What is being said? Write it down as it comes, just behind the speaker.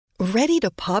Ready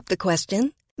to pop the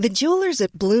question? The jewelers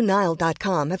at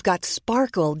BlueNile.com have got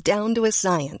sparkle down to a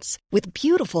science with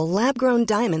beautiful lab-grown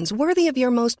diamonds worthy of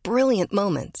your most brilliant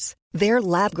moments. Their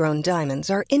lab-grown diamonds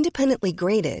are independently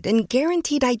graded and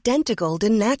guaranteed identical to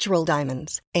natural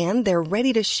diamonds, and they're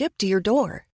ready to ship to your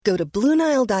door. Go to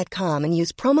BlueNile.com and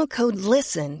use promo code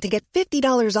LISTEN to get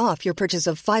 $50 off your purchase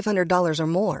of $500 or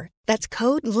more. That's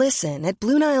code LISTEN at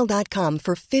BlueNile.com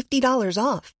for $50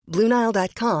 off.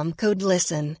 BlueNile.com, code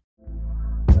LISTEN.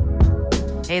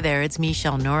 Hey there, it's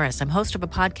Michelle Norris. I'm host of a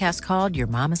podcast called Your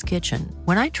Mama's Kitchen.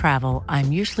 When I travel,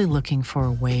 I'm usually looking for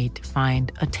a way to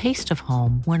find a taste of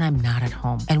home when I'm not at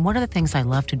home. And one of the things I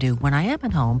love to do when I am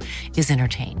at home is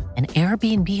entertain. And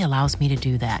Airbnb allows me to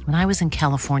do that. When I was in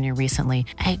California recently,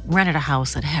 I rented a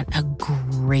house that had a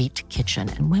great kitchen.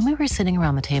 And when we were sitting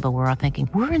around the table, we were all thinking,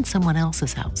 we're in someone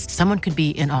else's house. Someone could be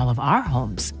in all of our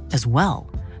homes as well.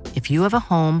 If you have a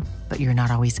home, but you're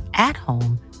not always at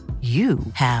home, you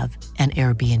have an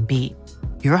Airbnb.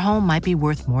 Your home might be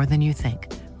worth more than you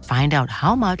think. Find out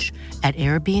how much at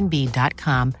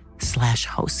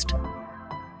airbnb.com/host.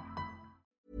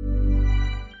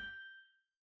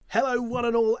 Hello, one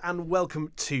and all, and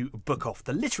welcome to Book Off,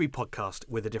 the literary podcast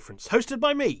with a difference, hosted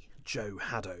by me, Joe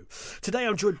Haddo. Today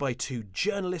I'm joined by two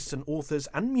journalists and authors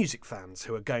and music fans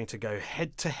who are going to go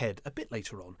head-to-head a bit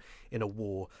later on in a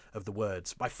war of the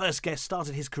words. My first guest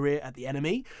started his career at The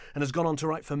NME and has gone on to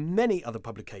write for many other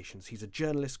publications. He's a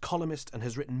journalist, columnist, and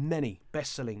has written many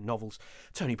best-selling novels.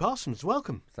 Tony Parsons,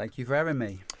 welcome. Thank you for having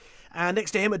me. And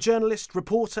next to him, a journalist,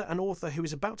 reporter and author who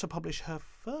is about to publish her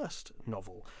first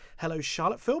novel. Hello,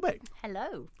 Charlotte Philbeck.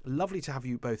 Hello. Lovely to have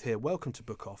you both here. Welcome to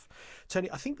Book Off. Tony,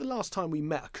 I think the last time we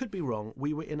met, I could be wrong,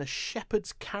 we were in a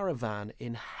shepherd's caravan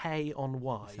in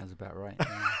Hay-on-Wye. Sounds about right.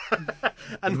 Yeah.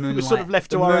 And we were sort of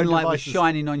left to our own moonlight was devices.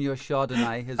 shining on your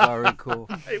Chardonnay, as I recall.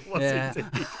 It was Yeah.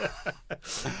 indeed.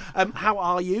 How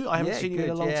are you? I haven't seen you in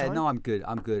a long time. No, I'm good.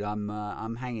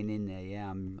 I'm hanging in there. Yeah,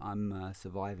 I'm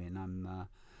surviving.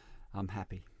 I'm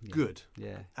happy. Yeah. Good.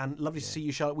 Yeah. And lovely to see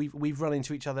you, Charlotte. We've run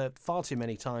into each other far too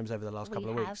many times over the last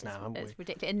couple of weeks now, haven't we? It's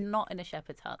ridiculous. And not in a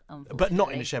shepherd's hut, unfortunately. But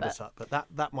not in a shepherd's hut. But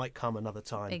that might come another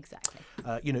time. Exactly.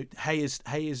 Hay is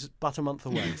but a month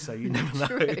away, so you never know.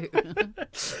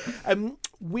 True.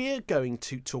 We're going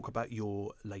to talk about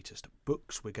your latest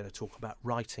books. We're going to talk about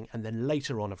writing, and then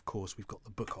later on, of course, we've got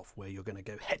the Book Off, where you're going to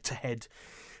go head to head,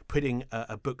 putting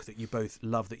a book that you both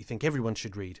love, that you think everyone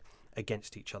should read,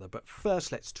 against each other. But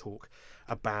first, let's talk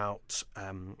about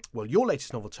your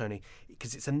latest novel, Tony,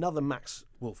 because it's another Max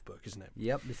Wolf book, isn't it?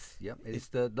 Yep. It's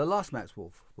the last Max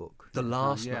Wolf book. The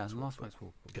last Max Wolf Wolf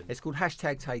book. Good. It's called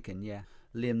 #Taken. Yeah.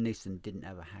 Liam Neeson didn't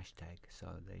have a hashtag, so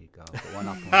there you go.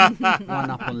 I've got one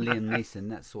up on Liam Neeson.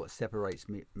 That's what separates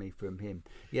me from him.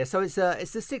 Yeah. So it's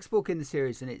the sixth book in the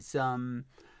series, and it's I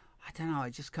don't know.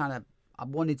 It just kind of. I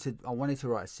wanted to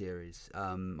write a series.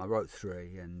 I wrote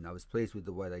 3, and I was pleased with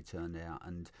the way they turned out.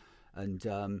 And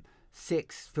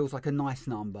 6 feels like a nice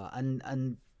number.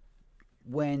 And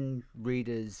when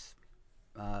readers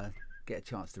get a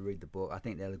chance to read the book, I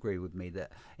think they'll agree with me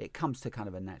that it comes to kind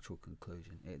of a natural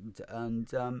conclusion.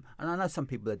 And I know some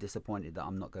people are disappointed that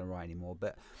I'm not going to write anymore,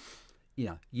 but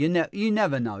you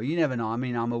never know. You never know. I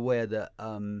mean, I'm aware that.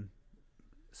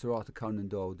 Sir Arthur Conan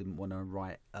Doyle didn't want to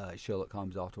write Sherlock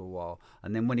Holmes after a while,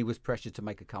 and then when he was pressured to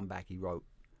make a comeback, he wrote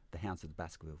The Hounds of the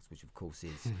Baskervilles, which of course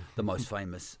is the most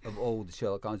famous of all the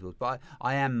Sherlock Holmes books. But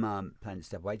I am planning to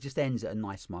step away. It just ends at a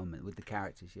nice moment with the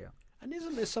characters, yeah. And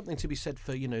isn't there something to be said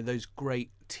for, those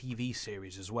great TV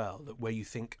series as well, where you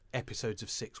think episodes of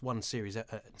 6, one series,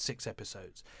 6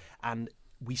 episodes, and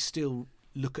we still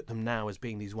look at them now as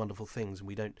being these wonderful things, and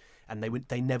we don't, and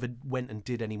they never went and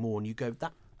did any more, and you go,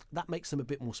 that makes them a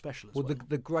bit more special as well. Well,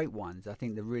 the great ones, I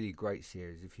think the really great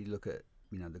series, if you look at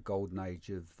the golden age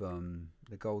of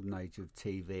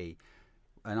TV,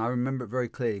 and I remember it very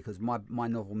clearly because my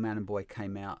novel Man and Boy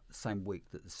came out the same week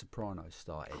that The Sopranos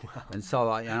started. Wow. And so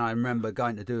I remember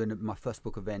going to do my first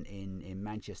book event in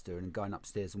Manchester and going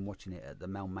upstairs and watching it at the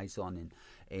Malmaison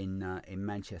in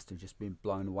Manchester, just being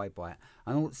blown away by it.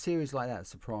 And all series like that,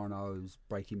 Sopranos,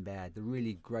 Breaking Bad, the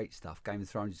really great stuff. Game of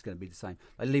Thrones is going to be the same.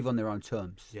 They leave on their own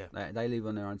terms. Yeah. They leave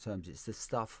on their own terms. It's the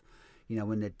stuff,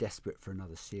 when they're desperate for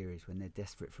another series, when they're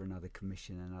desperate for another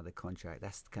commission, another contract.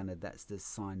 That's the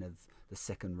sign of the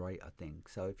second rate, I think.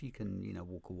 So if you can,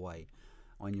 walk away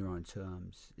on your own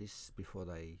terms, it's before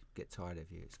they get tired of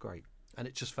you. It's great. And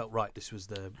it just felt right. This was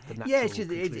the natural. Yeah,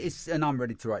 and I'm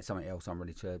ready to write something else. I'm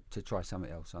ready to try something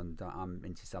else, and I'm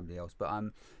into somebody else. But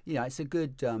it's a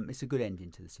good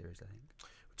ending to the series, I think. We'll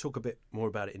talk a bit more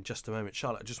about it in just a moment.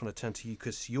 Charlotte, I just want to turn to you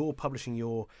because you're publishing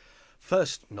your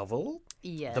first novel,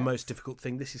 Yeah. The Most Difficult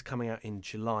Thing. This is coming out in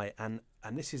July, and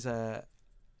this is a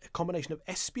combination of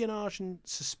espionage and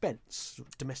suspense,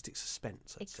 domestic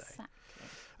suspense, I'd say.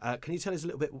 Exactly. Can you tell us a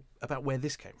little bit about where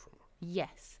this came from?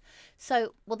 Yes.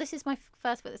 So, well, this is my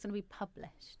first book that's going to be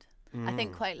published. I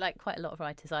think quite a lot of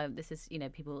writers, this is,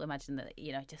 people imagine that,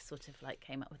 I just sort of like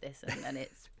came up with this and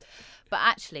it's, but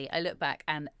actually I look back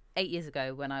and 8 years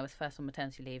ago when I was first on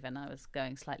maternity leave and I was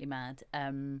going slightly mad,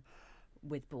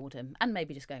 with boredom and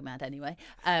maybe just going mad anyway,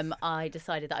 I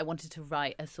decided that I wanted to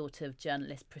write a sort of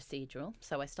journalist procedural.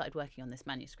 So I started working on this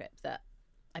manuscript that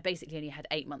I basically only had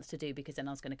 8 months to do because then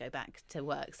I was going to go back to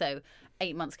work. So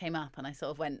 8 months came up and I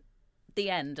sort of went the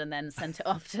end and then sent it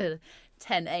off to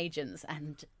 10 agents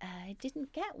and I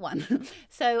didn't get one.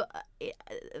 So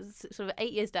sort of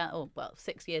 8 years down,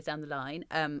 6 years down the line,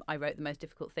 I wrote The Most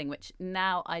Difficult Thing, which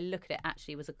now I look at it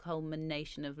actually was a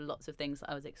culmination of lots of things that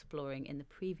I was exploring in the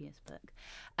previous book.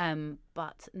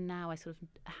 But now I sort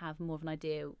of have more of an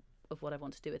idea of what I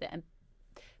want to do with it. And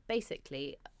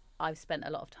basically, I've spent a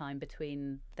lot of time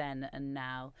between then and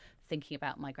now thinking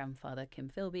about my grandfather, Kim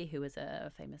Philby, who was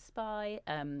a famous spy,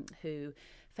 who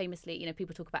famously,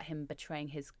 people talk about him betraying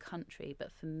his country. But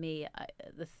for me,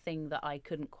 the thing that I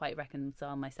couldn't quite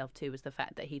reconcile myself to was the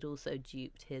fact that he'd also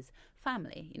duped his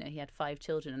family. He had 5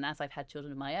 children. And as I've had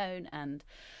children of my own and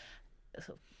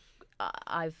sort of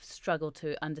I've struggled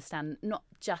to understand not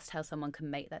just how someone can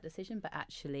make that decision, but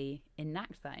actually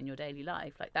enact that in your daily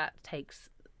life. Like that takes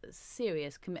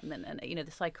serious commitment, and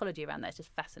the psychology around that is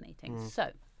just fascinating.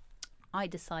 So I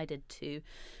decided to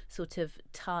sort of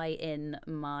tie in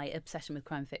my obsession with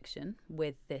crime fiction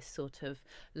with this sort of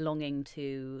longing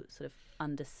to sort of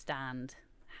understand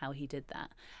how he did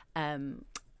that.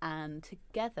 And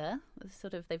together,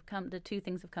 the two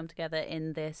things have come together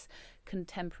in this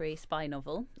contemporary spy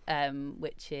novel,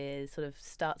 which is sort of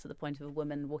starts at the point of a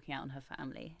woman walking out on her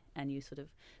family, and you sort of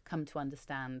come to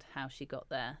understand how she got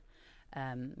there,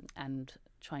 and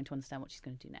trying to understand what she's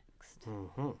going to do next.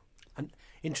 Mm-hmm. And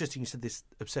interesting, you said this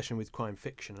obsession with crime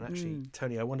fiction, and actually,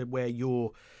 Tony, I wondered where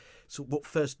what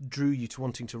first drew you to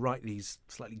wanting to write these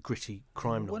slightly gritty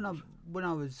crime novels. When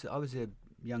I was a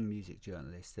young music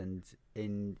journalist, and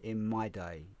in my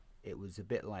day, it was a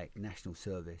bit like national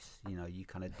service. You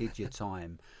kind of did your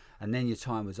time, and then your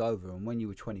time was over. And when you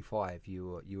were 25,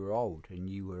 you were old, and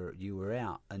you were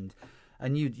out, and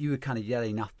you were kind of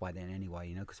yelling enough by then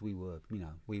anyway. Because we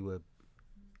were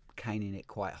caning it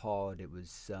quite hard. It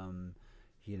was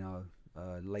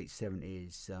late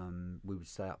 70s. We would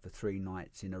stay up for 3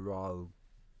 nights in a row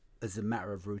as a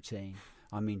matter of routine.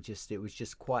 I mean, it was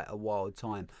just quite a wild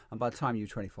time. And by the time you were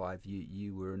 25,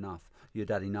 you were enough. You'd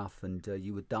had enough, and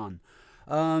you were done.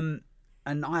 And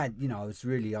I had,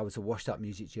 I was a washed-up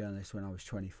music journalist when I was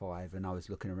 25, and I was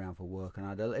looking around for work.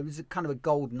 And it was a kind of a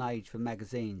golden age for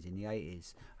magazines in the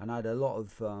 80s. And I had a lot of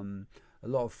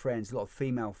friends, a lot of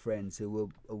female friends who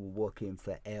were working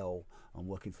for Elle and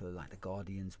working for like the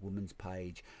Guardian's Woman's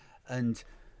Page, and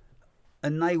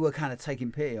they were kind of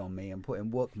taking pity on me and putting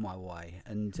work my way.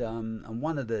 And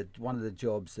one of the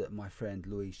jobs that my friend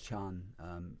Louise Chun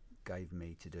gave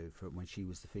me to do for when she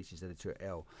was the features editor at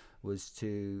Elle was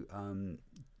to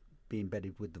be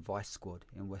embedded with the Vice Squad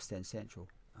in West End Central,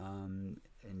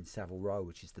 in Savile Row,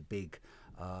 which is the big.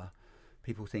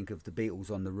 People think of the Beatles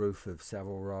on the roof of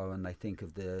Savile Row, and they think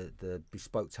of the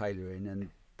bespoke tailoring, and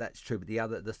that's true. But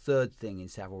the third thing in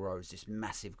Savile Row is this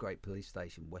massive, great police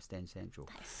station, West End Central.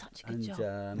 That is such a good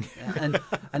job.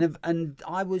 And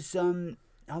I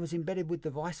was embedded with the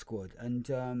Vice Squad,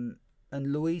 and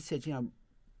Louise said,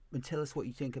 and tell us what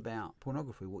you think about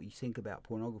pornography, what you think about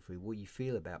pornography, what you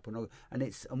feel about pornography.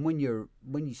 And when you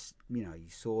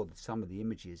saw some of the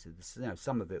images of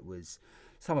some of it was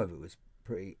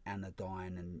pretty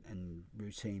anodyne and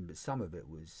routine, but some of it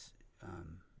was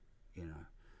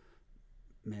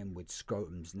men with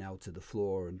scrotums nailed to the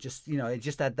floor, and it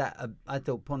just had that. I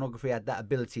thought pornography had that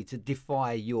ability to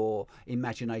defy your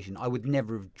imagination. I would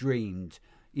never have dreamed.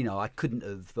 I couldn't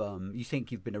have. You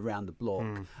think you've been around the block,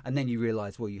 and then you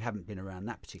realise, well, you haven't been around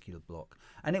that particular block.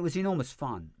 And it was enormous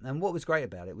fun. And what was great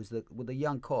about it was that with the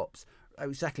young cops, they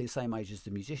were exactly the same age as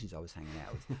the musicians I was hanging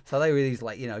out with. So they were these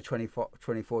 24,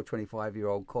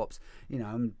 25-year-old cops,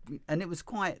 and it was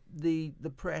quite the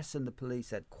press and the police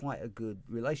had quite a good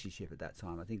relationship at that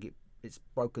time. I think it's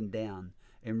broken down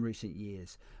in recent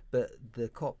years, but the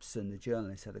cops and the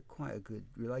journalists had quite a good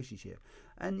relationship.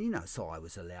 And so I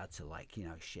was allowed to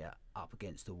shout up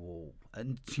against the wall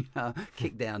and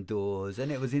kick down doors,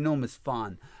 and it was enormous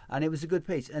fun, and it was a good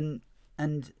piece. And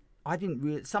I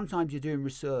didn't sometimes you're doing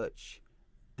research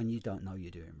and you don't know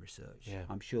you're doing research. Yeah.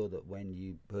 I'm sure that when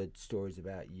you heard stories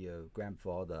about your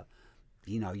grandfather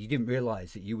you didn't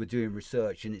realise that you were doing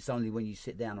research, and it's only when you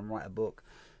sit down and write a book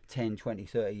 10, 20,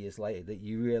 30 years later that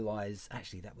you realise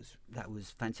actually that was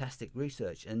fantastic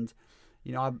research. And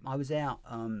I was out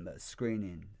at a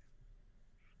screening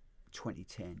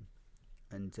 2010,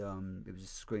 and it was a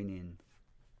screening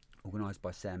organised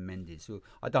by Sam Mendes, who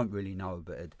I don't really know,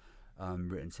 but had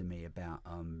written to me about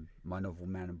my novel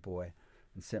Man and Boy,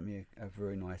 and sent me a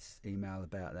very nice email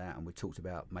about that, and we talked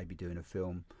about maybe doing a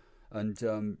film, and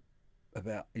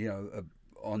about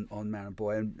on Man and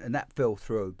Boy, and that fell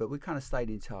through, but we kind of stayed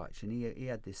in touch, and he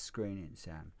had this screening,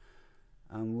 Sam,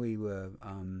 and we were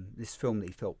this film that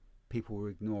he felt people were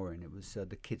ignoring. It was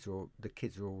the kids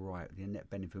are all right, the Annette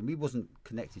Bening film. He wasn't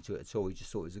connected to it at all. He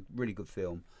just thought it was a really good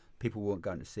film. People weren't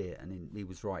going to see it, and he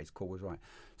was right. His call was right.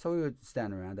 So we were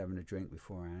standing around having a drink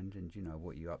beforehand, and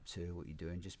what you up to, what you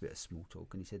doing, just a bit of small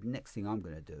talk. And he said, the next thing I'm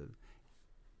going to do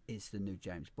is the new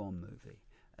James Bond movie.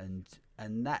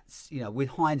 And that's, with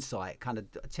hindsight, kind of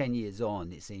 10 years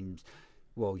on, it seems,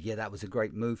 well, yeah, that was a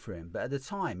great move for him. But at the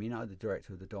time, the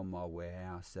director of the Donmar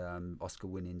Warehouse,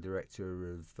 Oscar-winning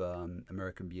director of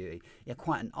American Beauty,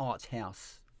 quite an art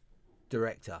house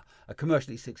director, a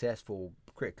commercially successful,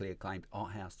 critically acclaimed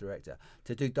art house director,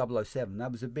 to do 007.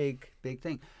 That was a big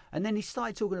thing. And then he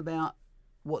started talking about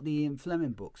what the Ian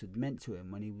Fleming books had meant to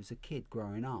him when he was a kid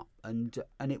growing up, and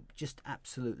it just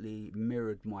absolutely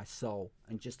mirrored my soul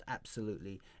and just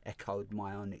absolutely echoed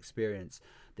my own experience.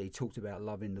 That he talked about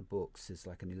loving the books as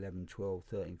like an 11, 12,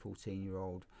 13,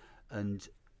 14-year-old, and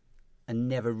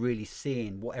never really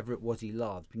seeing whatever it was he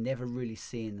loved, never really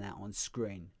seeing that on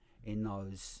screen in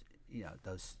those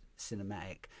those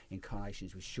cinematic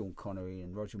incarnations with Sean Connery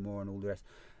and Roger Moore and all the rest.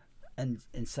 And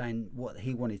saying what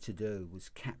he wanted to do was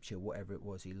capture whatever it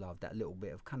was he loved, that little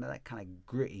bit of kind of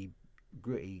gritty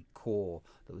core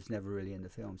that was never really in the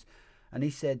films. And he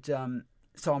said,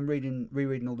 so I'm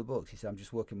rereading all the books. He said, I'm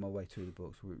just working my way through the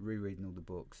books, rereading all the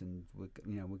books, and we're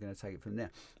going to take it from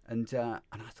there. And I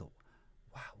thought,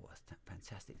 wow, what a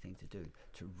fantastic thing to do,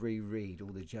 to reread all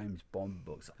the James Bond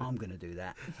books. I'm going to do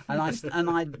that. And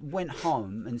I went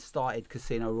home and started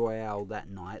Casino Royale that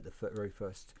night, the very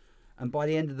first. And by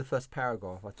the end of the first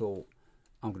paragraph, I thought,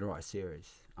 I'm going to write a series.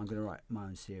 I'm going to write my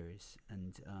own series.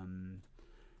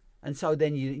 And so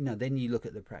then you look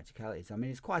at the practicalities. I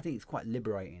mean, I think it's quite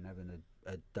liberating having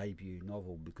a debut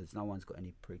novel, because no one's got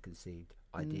any preconceived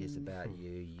ideas about you.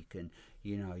 You can,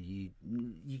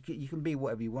 you can be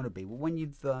whatever you want to be. But when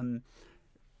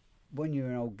you're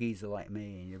an old geezer like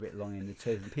me and you're a bit long in the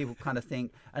tooth, and people kind of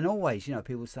think, and always,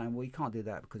 people saying, well, you can't do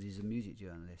that because he's a music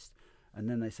journalist. And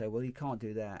then they say, well, you can't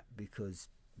do that because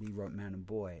he wrote Man and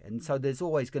Boy. And so there's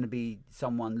always going to be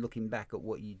someone looking back at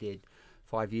what you did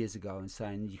 5 years ago and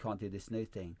saying, you can't do this new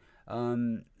thing.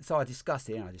 So I discussed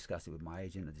it, I discussed it with my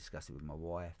agent, I discussed it with my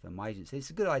wife, and my agent said, it's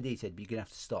a good idea. He said, but you're going to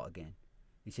have to start again.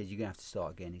 He said, you're going to have to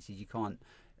start again. He said, you can't,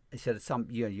 he said,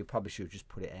 your publisher will just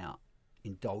put it out,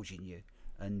 indulging you,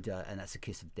 and that's a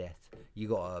kiss of death. You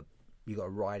got to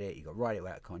write it. You got to write it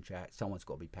without contract. Someone's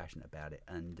got to be passionate about it,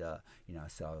 and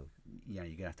so you're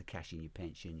gonna have to cash in your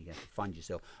pension. You're gonna have to fund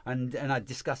yourself. And I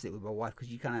discussed it with my wife,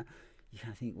 because you kind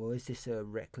of think, well, is this a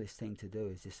reckless thing to do?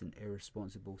 Is this an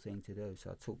irresponsible thing to do?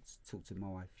 So I talked to my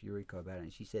wife Yuriko about it,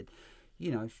 and she said,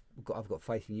 I've got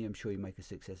faith in you. I'm sure you make a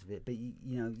success of it. But you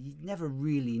never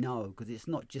really know, because it's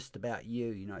not just about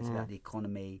you. It's about the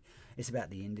economy. It's about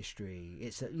the industry.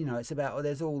 It's about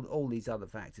there's all these other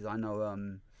factors. I know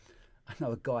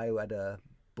a guy who had a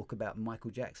book about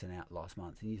Michael Jackson out last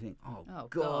month, and you think, oh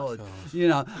God.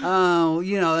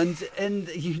 And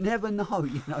you never know,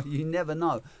 you never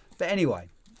know. But anyway,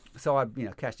 so I,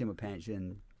 cashed in my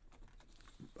pension,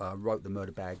 wrote The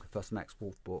Murder Bag, the first Max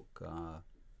Wolf book,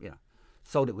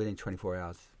 sold it within 24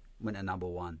 hours, went to number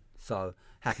one. So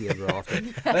happy ever after.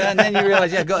 And then you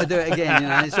realise you've got to do it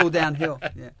again, it's all downhill.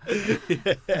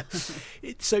 Yeah.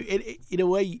 So in a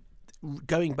way,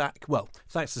 going back, well,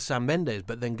 thanks to Sam Mendes,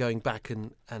 but then going back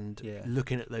and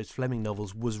looking at those Fleming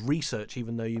novels was research,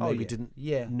 even though you maybe didn't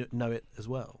know it as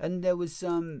well. And there was,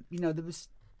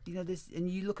 this, and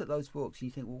you look at those books and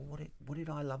you think, well, what did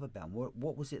I love about them?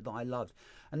 What was it that I loved?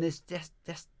 And there's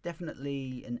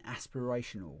definitely an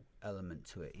aspirational element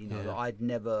to it, that I'd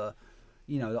never,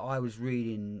 that I was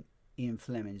reading Ian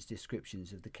Fleming's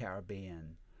descriptions of the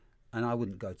Caribbean, and I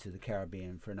wouldn't go to the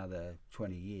Caribbean for another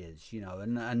 20 years,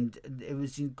 and it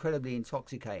was incredibly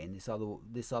intoxicating. This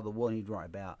other one he'd write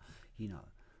about,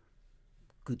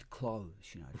 good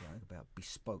clothes, about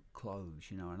bespoke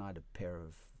clothes, and I had a pair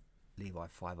of Levi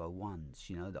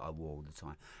 501s, that I wore all the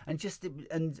time,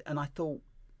 and I thought,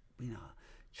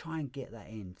 try and get that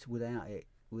in without it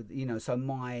So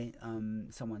my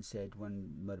someone said when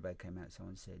Murderbag came out,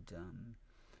 someone said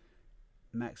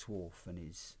Max Wolfe and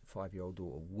his 5-year-old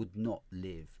daughter would not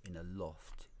live in a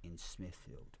loft in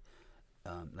Smithfield.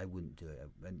 They wouldn't do it,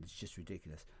 and it's just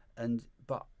ridiculous.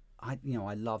 But I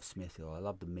love Smithfield. I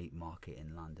love the meat market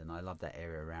in London. I love that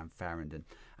area around Farringdon,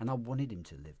 and I wanted him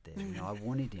to live there. I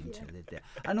wanted him to live there.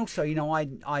 And also,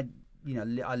 I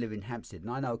live in Hampstead, and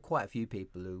I know quite a few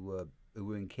people who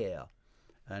were in care,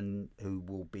 and who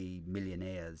will be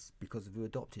millionaires because of who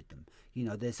adopted them. You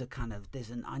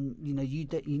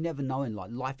never know in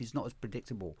life. Life is not as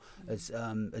predictable as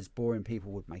boring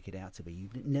people would make it out to be. You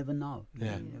never know. You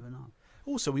never know.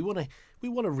 Also, we want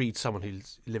to read someone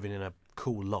who's living in a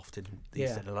cool loft in the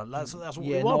East End. That's what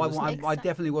we want. Exactly. I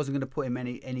definitely wasn't going to put him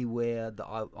anywhere that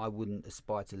I wouldn't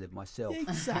aspire to live myself.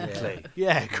 Exactly.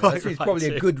 Yeah, quite right. It's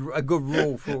probably a good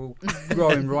rule for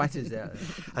growing writers out there.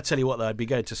 I tell you what, though, I'd be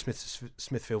going to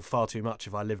Smithfield far too much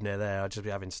if I lived near there. I'd just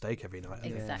be having steak every night.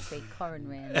 Exactly,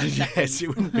 coronary. Yes, it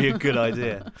wouldn't be a good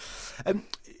idea.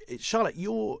 Charlotte,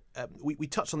 we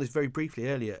touched on this very briefly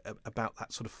earlier about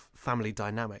that sort of family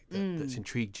dynamic that's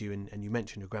intrigued you, and you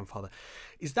mentioned your grandfather.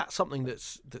 Is that something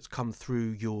that's come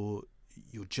through your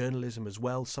journalism as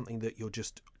well? Something that you're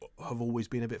just have always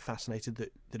been a bit fascinated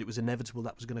that it was inevitable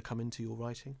that was going to come into your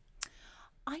writing?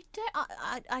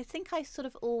 I think I sort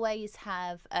of always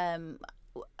have.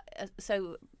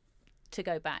 So to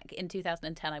go back, in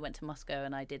 2010 I went to Moscow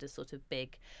and I did a sort of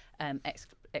big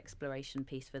exploration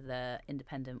piece for the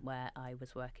Independent where I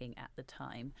was working at the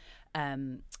time,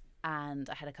 and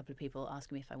I had a couple of people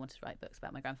asking me if I wanted to write books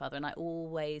about my grandfather, and I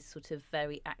always sort of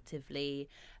very actively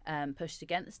pushed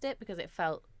against it because it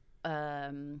felt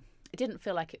it didn't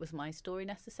feel like it was my story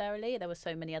necessarily. There were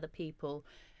so many other people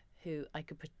who I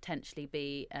could potentially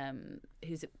be,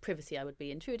 whose privacy I would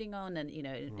be intruding on, and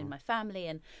in my family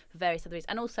and for various other reasons.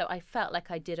 And also I felt like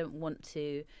I didn't want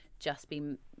to just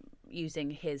be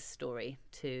using his story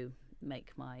to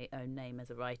make my own name as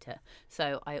a writer.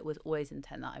 So I was always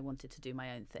intent that I wanted to do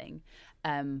my own thing.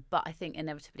 But I think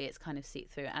inevitably it's kind of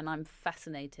seeped through, and I'm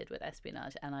fascinated with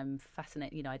espionage, and I'm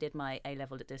fascinated, I did my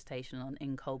A-level dissertation on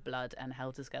In Cold Blood and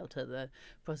Helter Skelter, the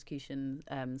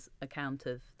prosecution's account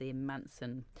of the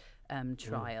Manson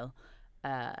trial.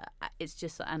 It's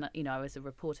just, and I was a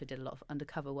reporter, did a lot of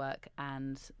undercover work,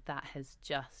 and that has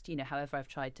just, however I've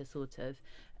tried to sort of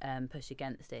push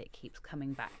against it, it keeps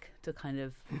coming back to kind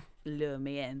of lure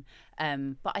me in.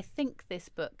 But I think this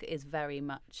book is very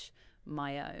much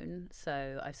my own,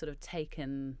 so I've sort of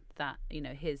taken that,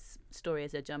 his story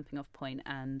as a jumping off point.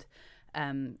 And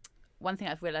one thing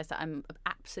I've realised, that I'm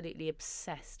absolutely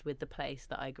obsessed with the place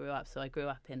that I grew up. So I grew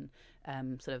up in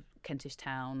sort of Kentish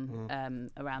Town,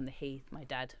 around the Heath. My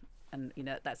dad, and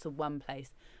that's the one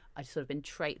place I've sort of been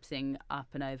traipsing up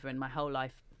and over in my whole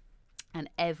life. And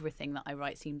everything that I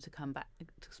write seems to come back,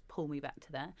 to pull me back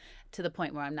to there, to the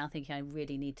point where I'm now thinking I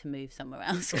really need to move somewhere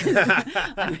else.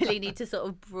 I really need to sort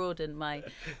of broaden my.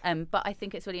 But I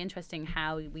think it's really interesting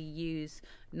how we use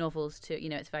novels to,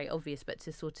 it's very obvious, but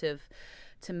to sort of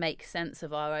to make sense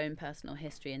of our own personal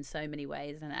history in so many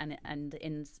ways, and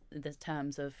in the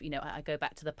terms of, I go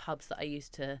back to the pubs that I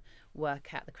used to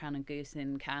work at, the Crown and Goose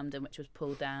in Camden, which was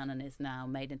pulled down and is now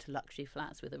made into luxury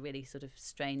flats with a really sort of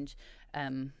strange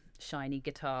shiny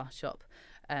guitar shop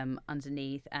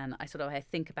underneath. And I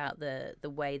think about the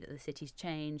way that the city's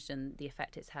changed and the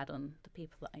effect it's had on the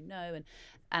people that I know,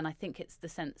 and I think it's the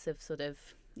sense of sort of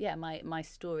my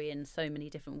story in so many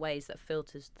different ways that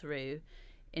filters through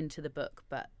into the book,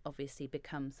 but obviously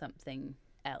becomes something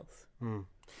else.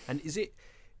 And is it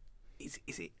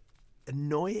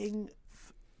annoying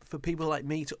for people like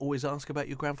me to always ask about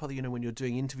your grandfather, when you're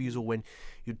doing interviews or when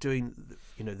you're doing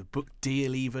the book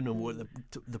deal even, or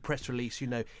the press release,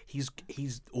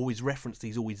 he's always referenced,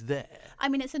 he's always there. I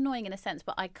mean, it's annoying in a sense,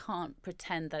 but I can't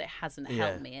pretend that it hasn't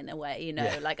helped me in a way,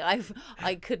 like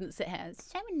I couldn't sit here. It's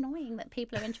so annoying that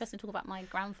people are interested in talking about my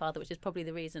grandfather, which is probably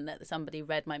the reason that somebody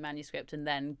read my manuscript and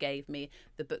then gave me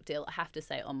the book deal. I have to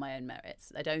say it on my own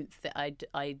merits.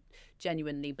 I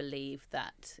genuinely believe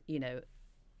that,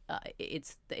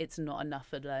 it's not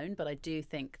enough alone, but I do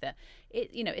think that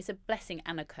it's a blessing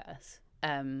and a curse,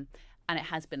 and it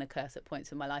has been a curse at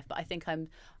points in my life. But I think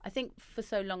for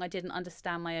so long I didn't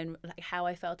understand my own, how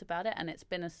I felt about it, and it's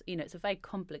been it's a very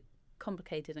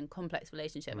complicated and complex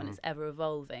relationship, and it's ever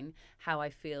evolving how I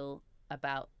feel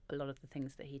about a lot of the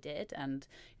things that he did. And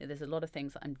there's a lot of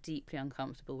things that I'm deeply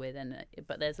uncomfortable with,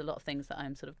 but there's a lot of things that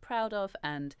I'm sort of proud of,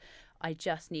 and I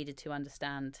just needed to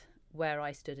understand where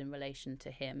I stood in relation to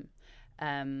him,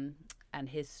 and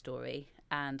his story,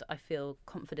 and I feel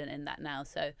confident in that now.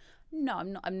 So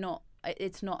no, I'm not.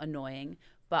 It's not annoying,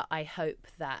 But I hope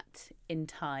that in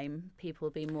time people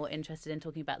will be more interested in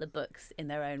talking about the books in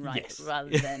their own right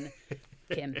rather than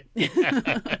Kim.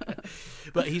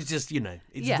 But he's just,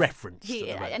 it's referenced.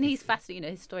 And he's fascinating.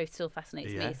 His story still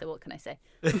fascinates me. So what can I say?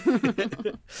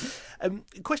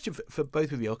 Question for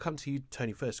both of you. I'll come to you,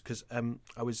 Tony, first, because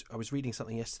I was reading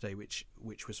something yesterday which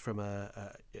was from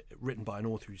written by an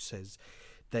author who says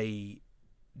they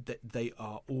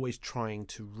are always trying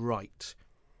to write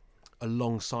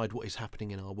alongside what is happening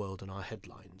in our world and our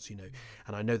headlines,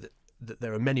 and I know that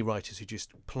there are many writers who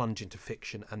just plunge into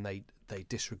fiction and they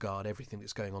disregard everything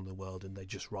that's going on in the world and they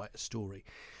just write a story.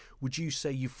 Would you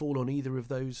say you fall on either of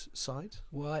those sides?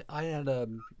 Well,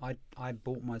 I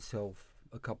bought myself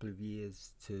a couple of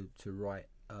years to write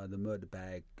The Murder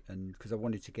Bag, and because I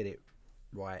wanted to get it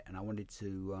right and I wanted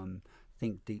to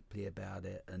think deeply about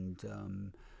it, and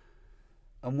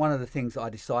one of the things that I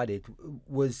decided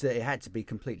was that it had to be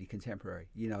completely contemporary.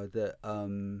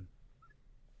 Because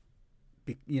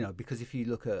if you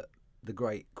look at the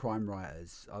great crime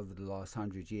writers over the last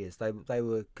 100 years, they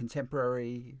were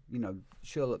contemporary.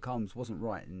 Sherlock Holmes wasn't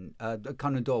writing,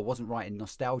 Conan Doyle wasn't writing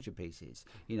nostalgia pieces.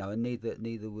 And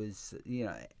neither was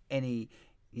any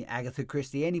Agatha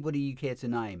Christie, anybody you care to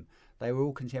name. They were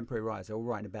all contemporary writers. They were all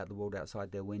writing about the world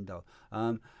outside their window.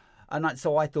 So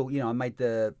I thought, I made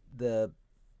the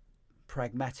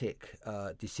pragmatic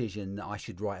decision that I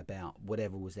should write about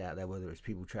whatever was out there, whether it's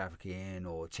people trafficking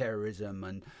or terrorism,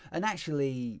 and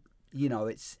actually,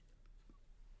 it's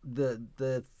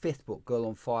the fifth book, Girl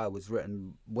on Fire, was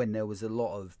written when there was a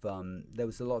lot of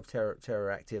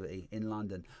terror activity in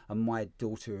London, and my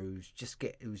daughter, who was just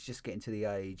getting to the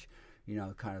age,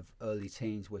 kind of early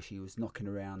teens, where she was knocking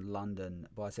around London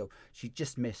by herself. She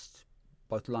just missed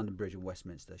both London Bridge and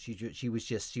Westminster. She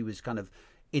was kind of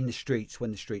in the streets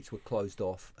when the streets were closed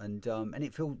off, and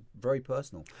it felt very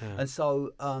personal. And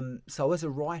so as a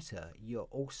writer, you're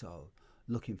also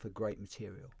looking for great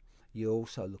material. You're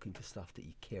also looking for stuff that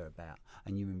you care about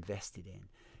and you're invested in.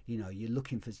 You're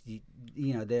looking for,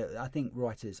 I think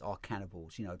writers are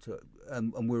cannibals,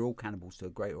 and we're all cannibals to a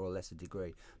greater or lesser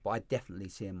degree. But I definitely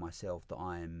see in myself that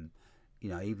I'm,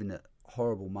 even at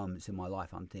horrible moments in my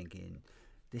life, I'm thinking,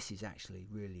 this is actually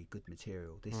really good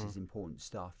material. This is important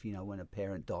stuff. When a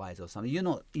parent dies or something, you're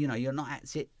not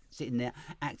sitting there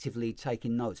actively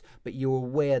taking notes, but you're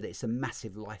aware that it's a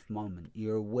massive life moment.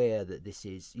 You're aware that this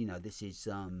is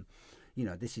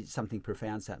something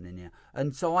profound's happening here.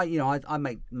 And so I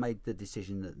made the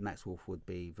decision that Max Wolf would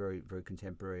be very, very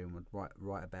contemporary and would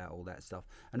write about all that stuff.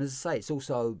 And as I say, it's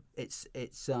also it's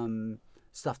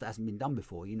stuff that hasn't been done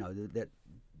before. That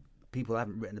people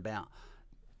haven't written about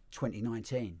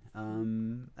 2019,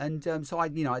 so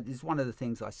it's one of the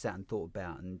things I sat and thought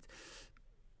about. And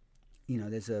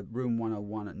there's a Room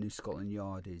 101 at New Scotland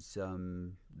Yard is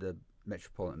the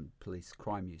Metropolitan Police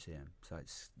Crime Museum, so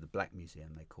it's the Black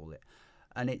Museum they call it,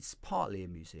 and it's partly a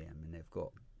museum, and they've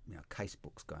got case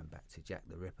books going back to Jack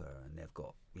the Ripper, and they've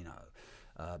got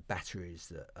batteries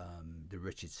that the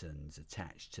Richardsons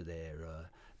attached to their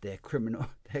criminal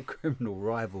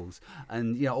rivals,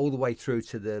 and all the way through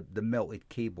to the melted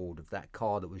keyboard of that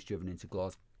car that was driven into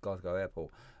Glasgow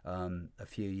Airport a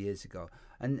few years ago,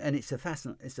 and it's a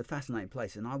fascinating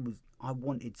place, and I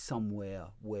wanted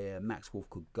somewhere where Max Wolf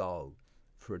could go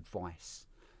for advice,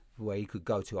 where he could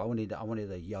go to. I wanted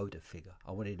a Yoda figure.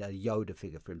 I wanted a Yoda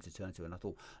figure for him to turn to, and I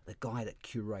thought the guy that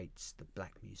curates the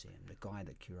Black Museum, the guy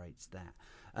that curates that,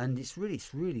 and it's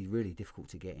really, really difficult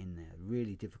to get in there.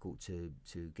 Really difficult to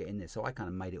get in there. So I kind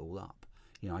of made it all up.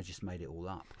 I just made it all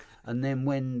up. And then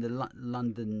when the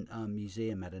London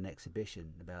Museum had an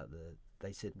exhibition about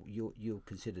they said you're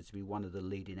considered to be one of the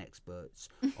leading experts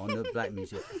on the Black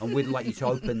Museum, and we'd like you to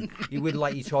open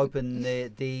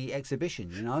the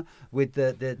exhibition, with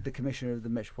the Commissioner of the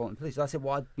Metropolitan Police. I said,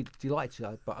 well, I'd be delighted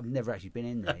to, but I've never actually been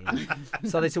in there.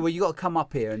 So they said, well, you got to come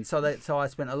up here, and so I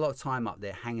spent a lot of time up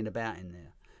there, hanging about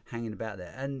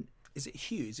there, and. Is it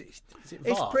huge? Is it vast?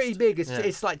 It's pretty big.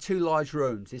 It's like two large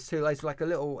rooms. It's like a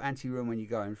little ante-room when you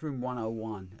go in. It's room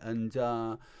 101,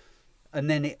 and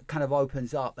then it kind of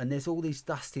opens up, and there's all these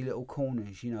dusty little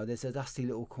corners. There's a dusty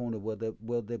little corner where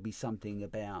there'll be something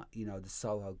about the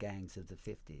Soho gangs of the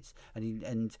 50s,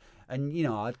 and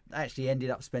I actually ended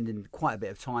up spending quite a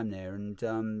bit of time there, and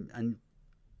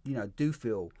do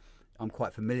feel I'm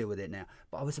quite familiar with it now.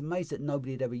 But I was amazed that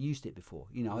nobody had ever used it before.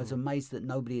 I was amazed that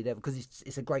nobody had ever, because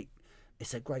it's a great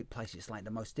place. It's like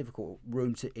the most difficult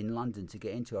room in London to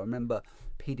get into. I remember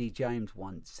P.D. James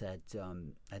once had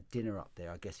dinner up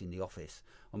there, I guess in the office,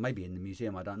 or maybe in the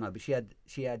museum, I don't know. But she had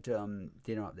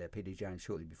dinner up there, P.D. James,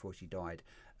 shortly before she died,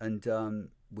 and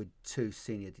with two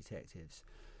senior detectives.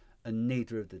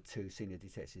 neither of the two senior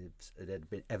detectives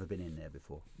had ever been in there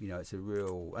before. You know, it's a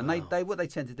real... And they what they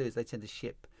tend to do is they tend to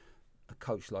ship a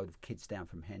coachload of kids down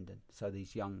from Hendon. So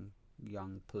these young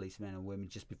policemen and women,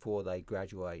 just before they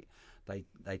graduate, they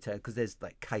take... Because there's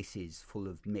like cases full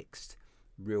of mixed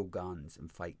real guns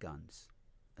and fake guns.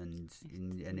 And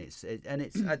it's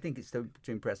I think it's to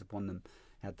impress upon them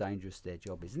how dangerous their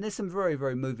job is. And there's some very,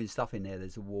 very moving stuff in there.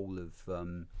 There's a wall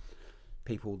of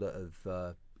people that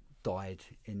have... died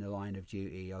in the line of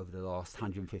duty over the last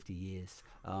 150 years.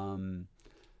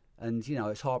 And, you know,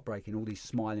 it's heartbreaking, all these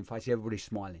smiling faces, everybody's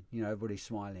smiling,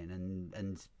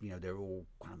 and you know, they're all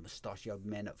kind of mustachioed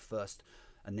men at first,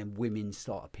 and then women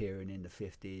start appearing in the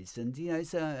 50s, and, you know,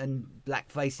 it's and black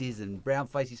faces and brown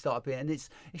faces start appearing, and it's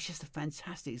just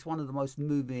it's one of the most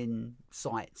moving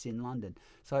sights in London.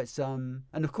 So it's, and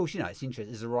of course, you know, it's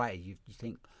interesting, as a writer, you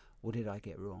think, what did I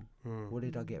get wrong? What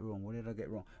did I get wrong? What did I get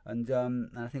wrong? And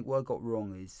I think what I got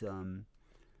wrong is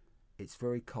it's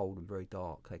very cold and very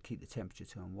dark. They keep the temperature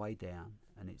turned way down,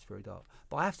 and it's very dark.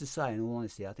 But I have to say, in all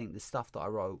honesty, I think the stuff that I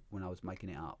wrote when I was making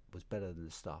it up was better than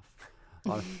the stuff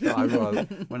that I wrote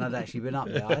when I'd actually been up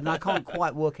there. And I can't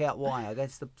quite work out why. I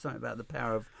guess something about the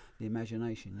power of the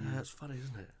imagination. Yeah. That's funny,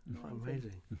 isn't it?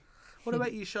 Amazing. What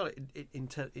about you, Charlotte, in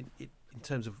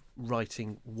terms of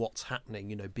writing what's happening,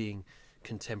 you know, being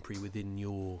contemporary within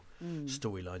your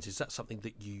storylines? Is that something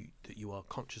that you are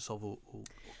conscious of or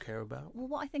care about? Well,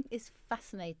 what I think is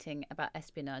fascinating about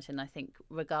espionage, and I think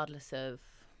regardless of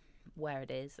where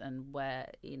it is and where,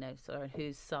 you know, sort of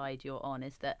whose side you're on,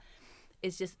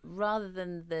 is just rather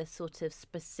than the sort of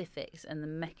specifics and the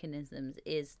mechanisms,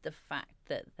 is the fact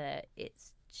that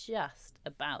it's just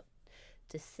about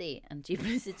deceit and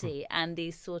duplicity and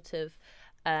these sort of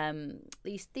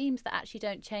these themes that actually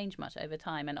don't change much over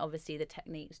time. And obviously the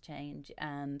techniques change,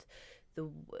 and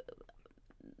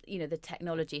the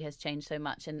technology has changed so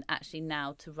much, and actually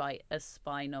now to write a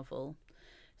spy novel,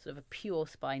 sort of a pure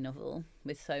spy novel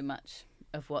with so much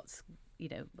of what's, you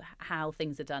know, how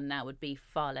things are done now would be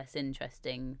far less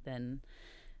interesting than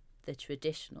the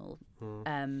traditional.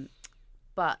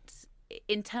 But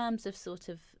in terms of sort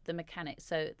of the mechanics,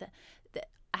 so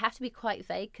I have to be quite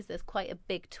vague because there's quite a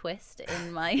big twist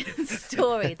in my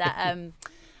story that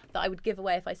I would give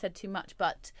away if I said too much.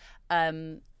 But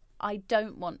I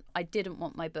didn't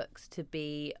want my books to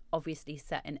be obviously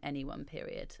set in any one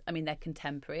period. I mean, they're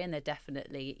contemporary, and they're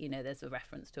definitely, you know, there's a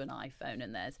reference to an iPhone,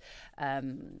 and there's,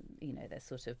 you know, there's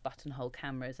sort of buttonhole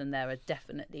cameras, and there are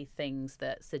definitely things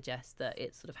that suggest that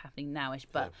it's sort of happening nowish.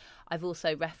 But I've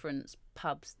also referenced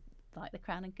pubs like the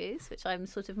Crown and Goose, which I'm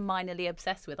sort of minorly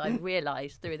obsessed with. I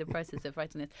realised through the process of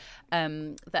writing this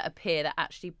that appear that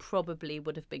actually probably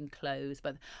would have been closed.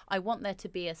 But I want there to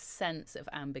be a sense of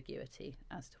ambiguity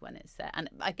as to when it's set. And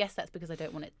I guess that's because I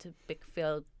don't want it to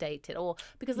feel dated, or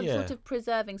because I'm sort of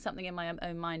preserving something in my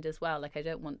own mind as well. Like, I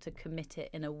don't want to commit it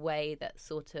in a way that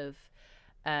sort of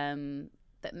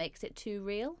that makes it too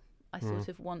real. I sort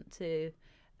of want to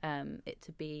it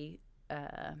to be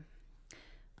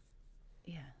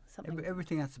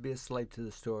everything has to be a slave to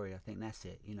the story. I think that's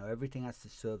it. You know, everything has to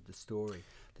serve the story.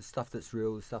 The stuff that's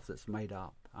real, the stuff that's made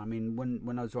up. I mean,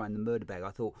 when I was writing The Murder Bag, I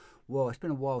thought, well, it's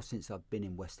been a while since I've been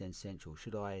in West End Central.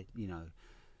 Should I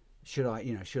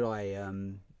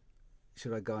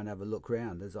go and have a look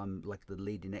round, as I'm like the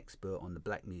leading expert on the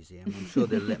Black Museum? I'm sure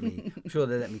they'll let me. I'm sure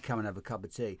they'll let me come and have a cup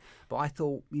of tea. But I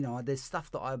thought, you know, there's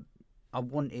stuff that I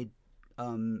wanted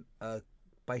a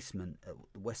basement at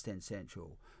the West End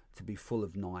Central to be full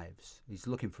of knives. He's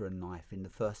looking for a knife.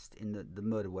 The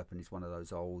murder weapon is one of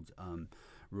those old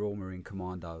Royal Marine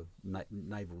Commando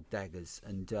naval daggers,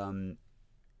 and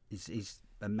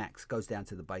Max goes down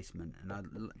to the basement, and I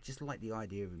just like the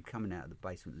idea of him coming out of the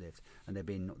basement lift, and there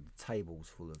being tables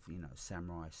full of, you know,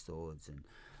 samurai swords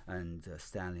and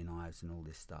Stanley knives and all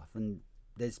this stuff. And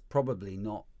there's probably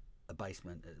not a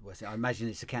basement at West End. I imagine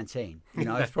it's a canteen. You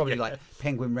know, it's probably like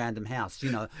Penguin Random House.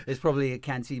 You know, there's probably a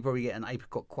canteen. You probably get an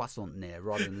apricot croissant in there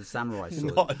rather than the samurai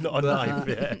sword. not a knife.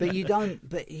 Yeah. But you don't.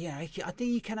 But yeah, I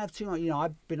think you can have too much. You know,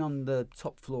 I've been on the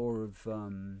top floor of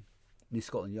New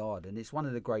Scotland Yard, and it's one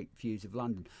of the great views of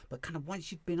London. But kind of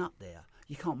once you've been up there,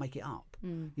 you can't make it up.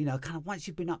 You know, kind of once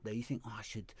you've been up there, you think, oh, I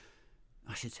should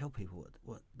tell people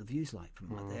what the view's like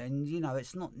from up there. And, you know,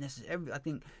 it's not necessary. I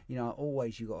think, you know,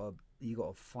 always you got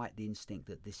to fight the instinct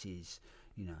that this is,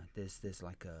 you know, there's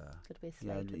like a... Could be a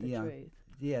slave to the truth.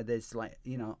 Yeah, there's like,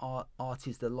 you know, art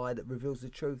is the lie that reveals the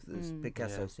truth, as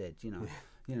Picasso said, you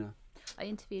know. I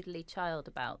interviewed Lee Child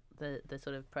about the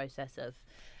sort of process of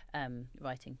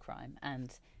writing crime,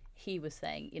 and he was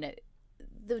saying, you know,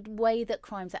 the way that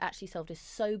crimes are actually solved is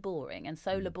so boring and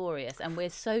so laborious, and we're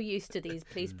so used to these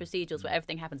police procedures where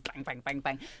everything happens bang, bang, bang,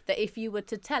 bang, that if you were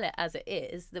to tell it as it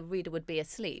is, the reader would be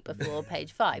asleep before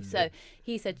page 5. So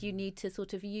he said you need to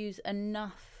sort of use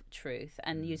enough truth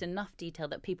and use enough detail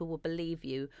that people will believe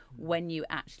you when you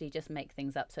actually just make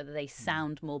things up, so that they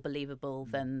sound more believable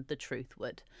than the truth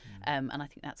would. And I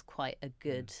think that's quite a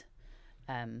good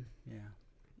And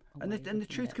the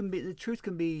truth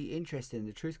can be interesting.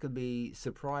 The truth can be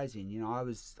surprising. You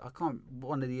know,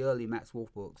 one of the early Max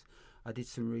Wolf books, I did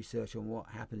some research on what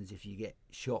happens if you get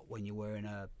shot when you're wearing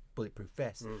a bulletproof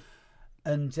vest.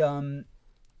 And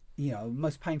you know,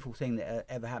 most painful thing that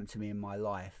ever happened to me in my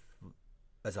life,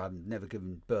 as I've never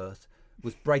given birth,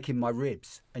 was breaking my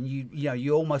ribs. And you know,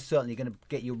 you're almost certainly going to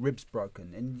get your ribs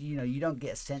broken, and you know, you don't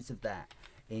get a sense of that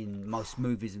in most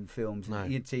movies and films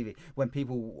and TV. When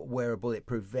people wear a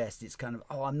bulletproof vest, it's kind of,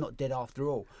 oh, I'm not dead after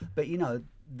all. But you know,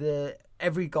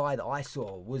 every guy that I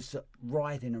saw was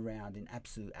writhing around in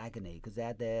absolute agony because they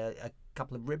had a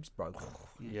couple of ribs broken.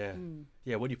 Yeah.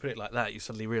 When you put it like that, you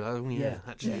suddenly realise,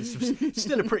 actually, it's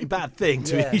still a pretty bad thing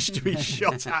to be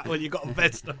shot at when you've got a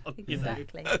vest on.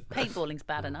 Exactly. Paintballing's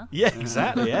bad enough. Yeah,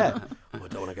 exactly. Yeah. I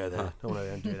don't want to go there. Don't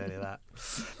want to do any of that.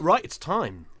 Right, it's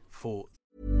time for.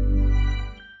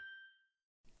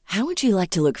 How would you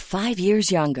like to look 5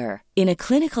 years younger? In a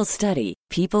clinical study,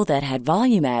 people that had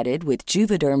volume added with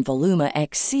Juvederm Voluma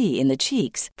XC in the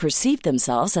cheeks perceived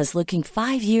themselves as looking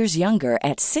 5 years younger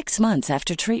at 6 months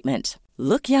after treatment.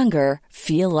 Look younger,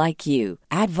 feel like you.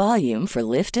 Add volume for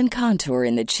lift and contour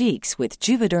in the cheeks with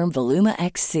Juvederm Voluma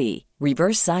XC.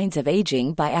 Reverse signs of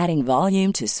aging by adding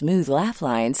volume to smooth laugh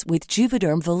lines with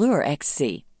Juvederm Volure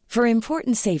XC. For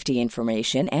important safety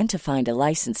information and to find a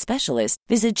licensed specialist,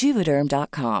 visit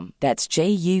Juvederm.com. That's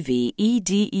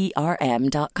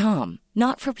JUVEDERM.com.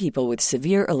 Not for people with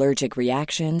severe allergic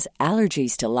reactions,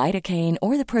 allergies to lidocaine,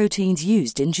 or the proteins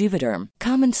used in Juvederm.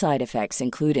 Common side effects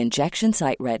include injection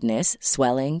site redness,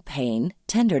 swelling, pain,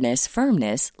 tenderness,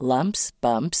 firmness, lumps,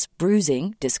 bumps,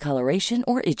 bruising, discoloration,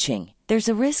 or itching. There's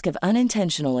a risk of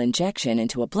unintentional injection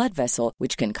into a blood vessel,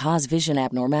 which can cause vision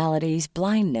abnormalities,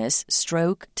 blindness,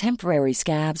 stroke, temporary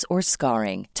scabs, or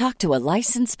scarring. Talk to a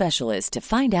licensed specialist to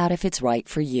find out if it's right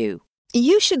for you.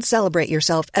 You should celebrate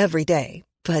yourself every day,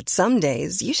 but some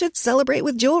days you should celebrate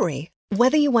with jewelry.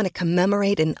 Whether you want to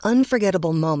commemorate an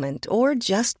unforgettable moment or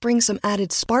just bring some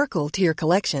added sparkle to your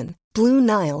collection, Blue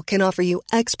Nile can offer you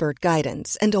expert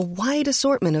guidance and a wide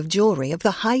assortment of jewelry of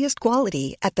the highest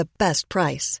quality at the best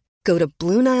price. Go to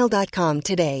BlueNile.com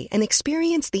today and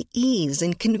experience the ease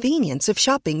and convenience of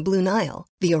shopping Blue Nile,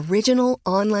 the original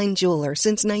online jeweler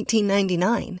since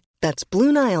 1999. That's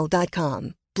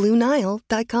BlueNile.com.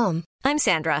 BlueNile.com. I'm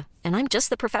Sandra, and I'm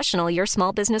just the professional your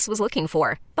small business was looking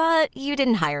for. But you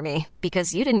didn't hire me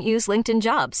because you didn't use LinkedIn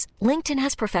Jobs. LinkedIn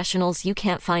has professionals you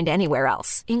can't find anywhere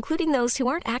else, including those who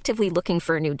aren't actively looking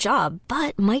for a new job,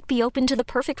 but might be open to the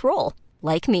perfect role,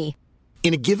 like me.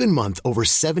 In a given month, over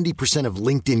 70% of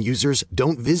LinkedIn users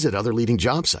don't visit other leading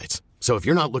job sites. So if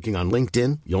you're not looking on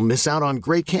LinkedIn, you'll miss out on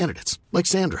great candidates like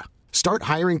Sandra. Start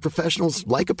hiring professionals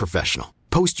like a professional.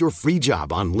 Post your free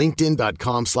job on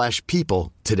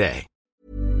linkedin.com/people today.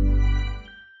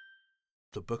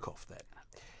 The book off then.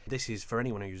 This is, for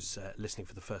anyone who's listening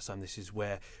for the first time, this is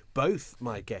where both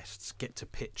my guests get to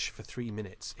pitch for 3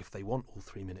 minutes, if they want all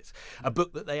 3 minutes, a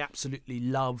book that they absolutely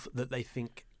love, that they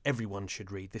think everyone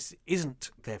should read. This isn't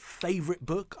their favourite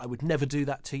book. I would never do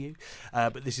that to you.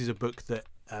 But this is a book that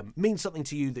means something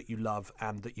to you, that you love,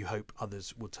 and that you hope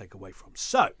others will take away from.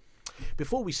 So,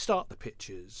 before we start the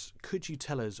pitches, could you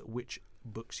tell us which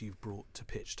books you've brought to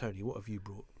pitch? Tony, what have you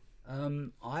brought?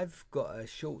 I've got a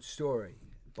short story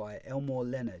by Elmore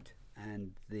Leonard,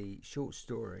 and the short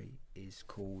story is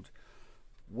called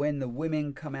When the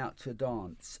Women Come Out to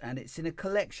Dance, and it's in a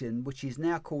collection which is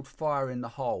now called Fire in the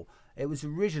Hole. It was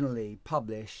originally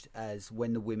published as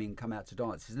When the Women Come Out to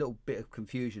Dance. There's a little bit of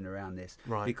confusion around this,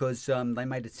 right? Because they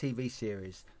made a TV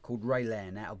series called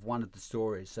Raylan out of one of the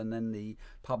stories, and then the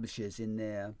publishers, in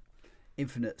their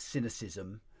infinite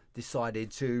cynicism,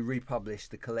 decided to republish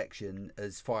the collection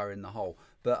as Fire in the Hole.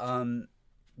 But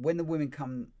When the Women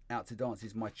Come Out to Dance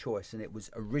is my choice, and it was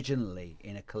originally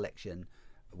in a collection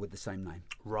with the same name.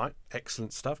 Right,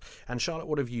 excellent stuff. And Charlotte,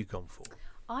 what have you gone for?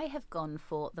 I have gone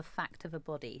for The Fact of a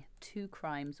Body, 2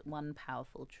 Crimes, 1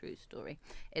 Powerful True Story.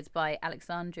 It's by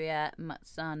Alexandria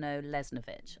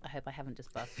Matsano-Lesnovich. I hope I haven't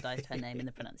just bastardised her name in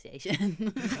the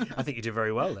pronunciation. I think you did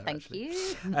very well there. Thank you.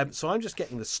 So I'm just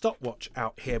getting the stopwatch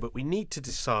out here, but we need to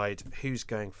decide who's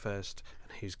going first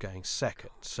and who's going second.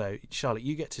 So Charlotte,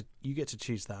 you get to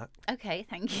choose that. Okay,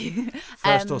 thank you.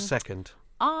 First or second?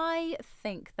 I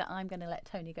think that I'm going to let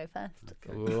Tony go first.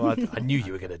 Oh, I knew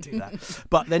you were going to do that.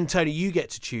 But then, Tony, you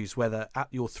get to choose whether at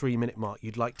your 3-minute mark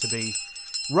you'd like to be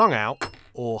rung out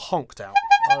or honked out.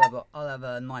 I'll have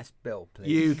a nice bell, please.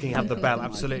 You can have the bell,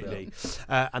 absolutely.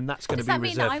 And that's going to be reserved.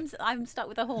 Does that mean I'm stuck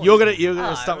with the horn? You're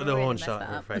gonna stuck with the really horn, messed Charlotte,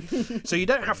 I'm that afraid. So you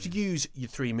don't have to use your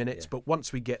 3 minutes, but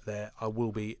once we get there, I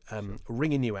will be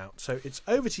ringing you out. So it's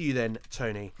over to you then,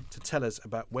 Tony, to tell us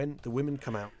about When the Women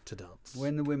Come Out to Dance.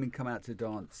 When the Women Come Out to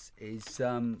Dance is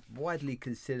widely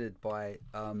considered by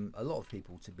a lot of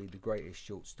people to be the greatest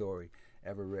short story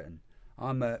ever written.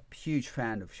 I'm a huge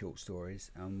fan of short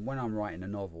stories, and when I'm writing a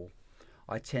novel,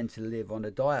 I tend to live on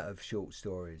a diet of short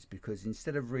stories, because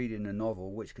instead of reading a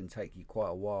novel, which can take you quite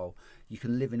a while, you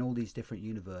can live in all these different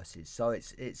universes. So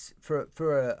it's for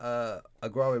a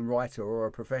growing writer or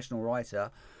a professional writer,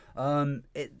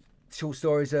 short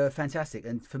stories are fantastic,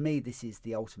 and for me this is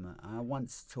the ultimate. I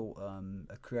once taught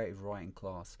a creative writing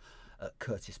class at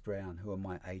Curtis Brown, who are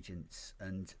my agents,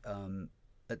 and I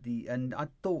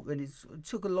thought, and it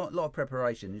took a lot of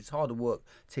preparation. It's harder work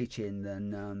teaching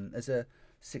than as a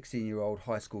 16-year-old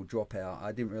high school dropout.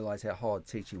 I didn't realise how hard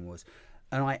teaching was.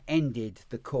 And I ended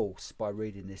the course by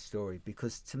reading this story,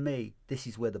 because to me, this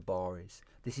is where the bar is.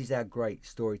 This is how great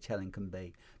storytelling can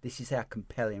be. This is how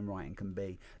compelling writing can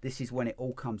be. This is when it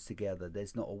all comes together.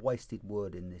 There's not a wasted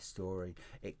word in this story.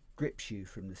 It grips you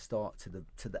from the start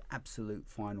to the absolute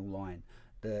final line.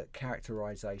 The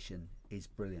characterisation is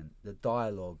brilliant. The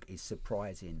dialogue is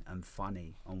surprising and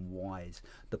funny and wise.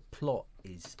 The plot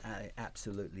is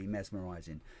absolutely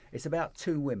mesmerising. It's about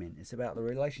two women. It's about the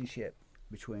relationship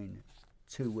between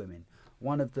two women.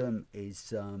 One of them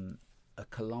is a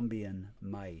Colombian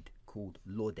maid called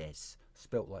Lourdes,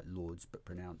 spelt like Lourdes but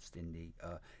pronounced in the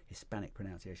Hispanic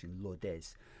pronunciation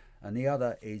Lourdes. And the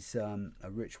other is a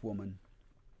rich woman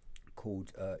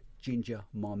called Ginger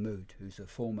Mahmood, who's a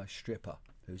former stripper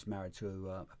who's married to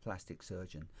a plastic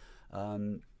surgeon.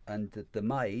 And the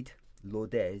maid,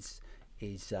 Lourdes,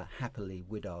 is happily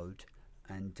widowed,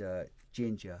 and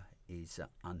Ginger is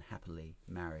unhappily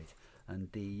married.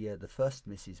 And the first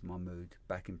Mrs. Mahmood,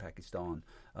 back in Pakistan,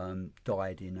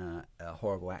 died in a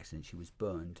horrible accident. She was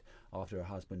burned after her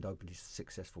husband opened his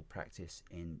successful practice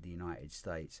in the United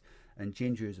States. And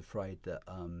Ginger is afraid that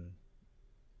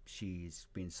she's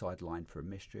been sidelined for a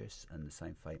mistress, and the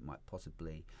same fate might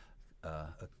possibly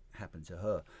happen to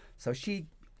her. So she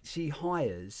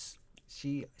hires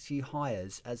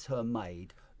as her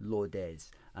maid Lourdes,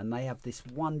 and they have this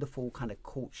wonderful kind of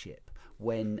courtship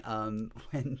when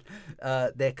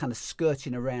they're kind of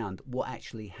skirting around what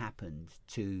actually happened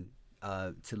to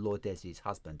Lourdes'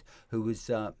 husband, who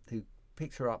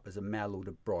picked her up as a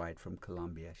mail-order bride from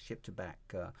Colombia, shipped her back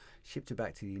to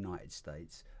the United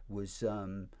States, was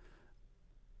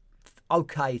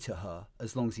okay to her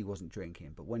as long as he wasn't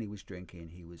drinking. But when he was drinking,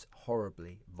 he was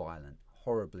horribly violent,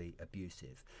 horribly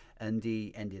abusive, and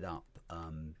he ended up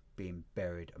being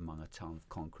buried among a ton of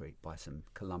concrete by some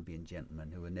Colombian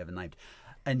gentlemen who were never named.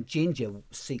 And Ginger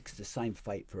seeks the same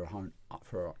fate for her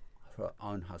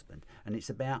own husband. And it's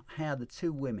about how the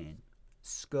two women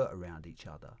skirt around each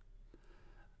other,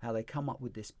 how they come up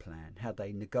with this plan, how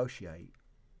they negotiate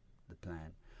the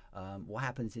plan, what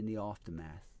happens in the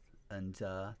aftermath, and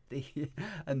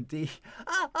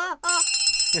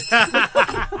You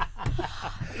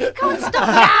can't stop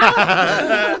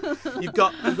now. You've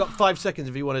got 5 seconds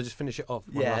if you want to just finish it off.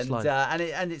 Last line.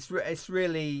 And it's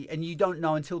really, and you don't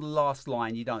know until the last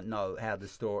line. You don't know how the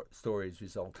story is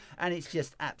resolved, and it's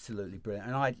just absolutely brilliant.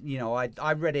 And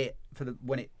I read it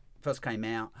when it first came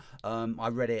out. I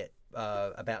read it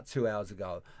about 2 hours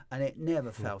ago, and it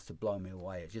never fails to blow me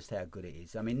away at just how good it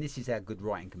is. I mean, this is how good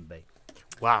writing can be.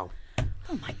 Wow.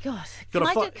 Oh my God! You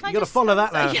got to follow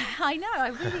that now. Yeah, I know. I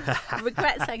really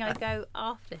regret saying I'd go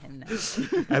after him now.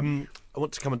 I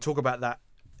want to come and talk about that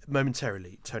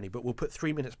momentarily, Tony, but we'll put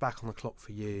 3 minutes back on the clock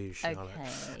for you, Charlotte. Okay.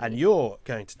 And you're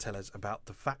going to tell us about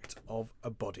The Fact of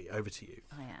a Body. Over to you.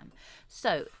 I am.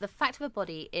 So, The Fact of a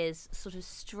Body is sort of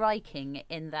striking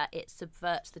in that it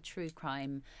subverts the true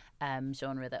crime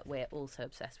genre that we're also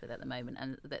obsessed with at the moment,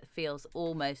 and that feels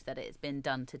almost that it's been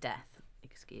done to death.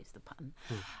 Excuse the pun.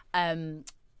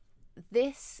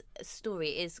 This story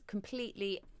is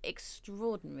completely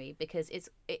extraordinary because it's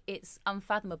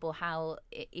unfathomable how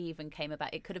it even came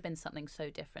about. It could have been something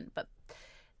so different, but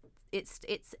it's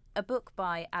a book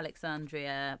by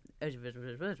Alexandria,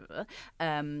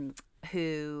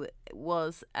 who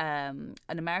was an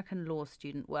American law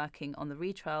student working on the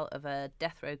retrial of a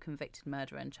death row convicted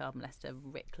murderer and child molester,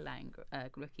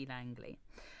 Rookie Langley.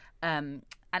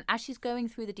 And as she's going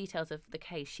through the details of the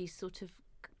case, she's sort of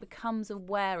becomes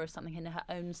aware of something in her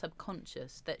own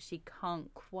subconscious that she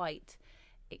can't quite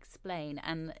explain,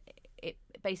 and it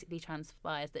basically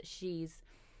transpires that she's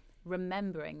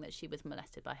remembering that she was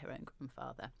molested by her own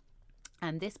grandfather.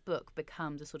 And this book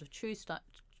becomes a sort of true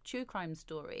crime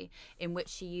story in which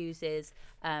she uses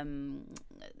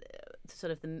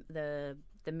sort of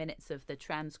the minutes of the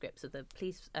transcripts of the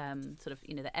police, sort of,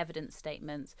 the evidence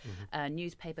statements,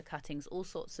 newspaper cuttings, all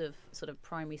sorts of sort of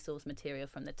primary source material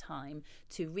from the time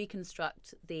to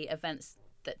reconstruct the events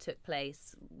that took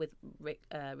place with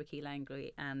Ricky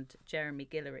Langley and Jeremy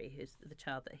Guillory, who's the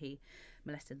child that he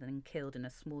molested and killed in a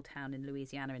small town in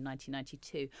Louisiana in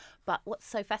 1992. But what's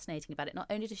so fascinating about it, not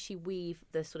only does she weave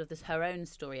her own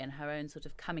story and her own sort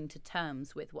of coming to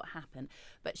terms with what happened,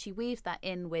 but she weaves that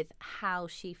in with how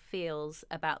she feels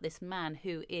about this man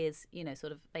who is,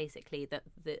 sort of basically the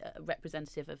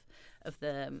representative of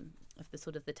the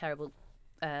sort of the terrible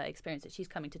experience that she's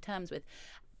coming to terms with.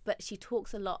 But she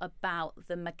talks a lot about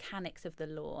the mechanics of the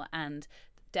law and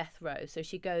death row. So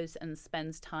she goes and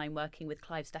spends time working with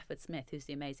Clive Stafford Smith, who's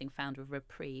the amazing founder of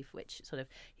Reprieve, which sort of,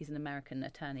 he's an American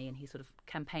attorney and he sort of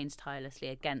campaigns tirelessly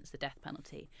against the death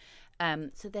penalty.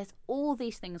 So there's all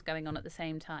these things going on at the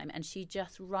same time, and she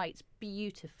just writes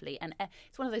beautifully. And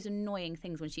it's one of those annoying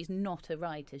things when she's not a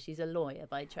writer, she's a lawyer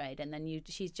by trade, and then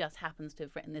she just happens to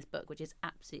have written this book, which is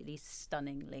absolutely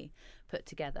stunningly put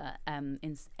together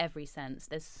in every sense.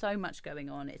 There's so much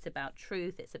going on. It's about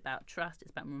truth, it's about trust,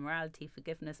 it's about morality,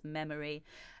 forgiveness, memory,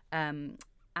 and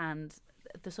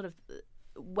the sort of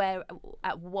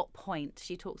at what point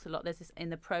she talks a lot. There's this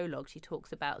in the prologue, she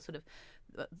talks about sort of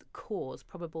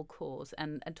probable cause,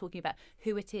 and talking about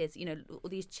who it is, all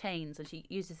these chains, and she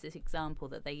uses this example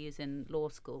that they use in law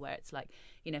school where it's like,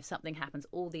 if something happens,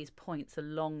 all these points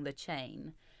along the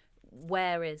chain,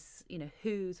 where is,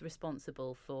 who's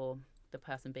responsible for the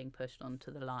person being pushed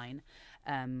onto the line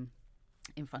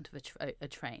in front of a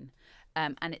train,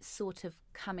 and it's sort of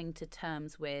coming to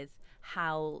terms with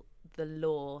how the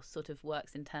law sort of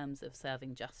works in terms of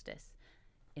serving justice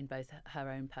in both her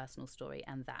own personal story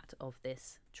and that of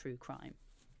this true crime.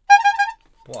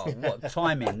 Wow, what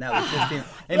timing! That was just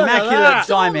immaculate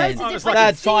timing.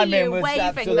 That timing was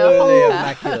absolutely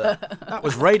immaculate. That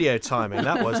was radio timing.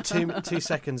 That was 2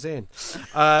 seconds in.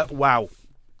 Wow,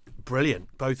 brilliant!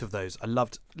 Both of those I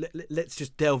loved. Let's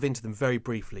just delve into them very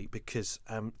briefly because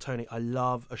Tony, I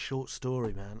love a short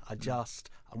story, man.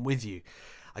 I'm with you.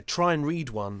 I try and read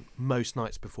one most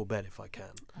nights before bed if I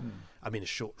can. I mean, a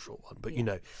short one, but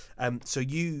so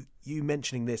you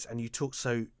mentioning this, and you talk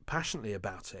so passionately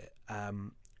about it,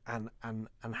 and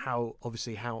how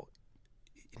obviously how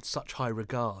in such high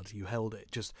regard you held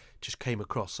it, just came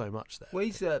across so much there. Well,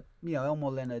 he's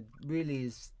Elmore Leonard really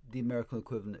is the American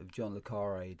equivalent of John le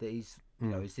Carré. That he's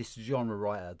is this genre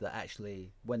writer that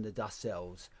actually, when the dust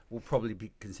settles, will probably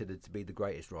be considered to be the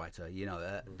greatest writer.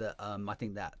 I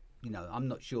think that. I'm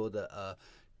not sure that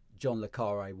John le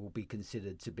Carré will be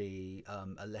considered to be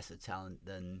a lesser talent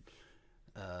than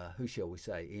who shall we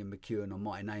say, Ian McEwan or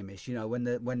Martin Amis.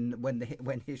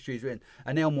 When history is written,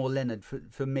 and Elmore Leonard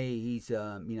for me, he's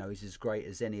he's as great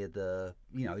as any of the.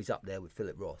 He's up there with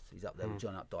Philip Roth. He's up there with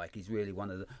John Updike. He's really one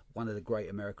of the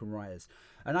great American writers,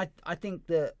 and I think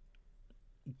that.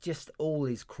 Just all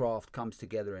his craft comes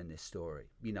together in this story.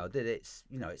 That it's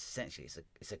essentially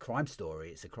it's a crime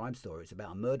story. It's a crime story. It's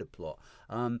about a murder plot.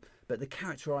 But the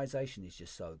characterization is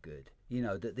just so good.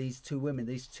 That these two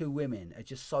women are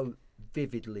just so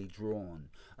vividly drawn,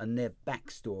 and their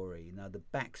backstory. The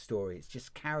backstory. It's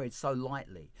just carried so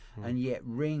lightly, and yet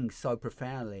rings so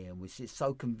profoundly, and we see it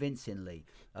so convincingly.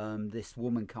 This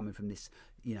woman coming from this,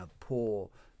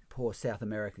 poor South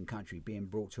American country being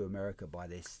brought to America by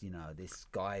this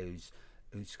guy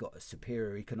who's got a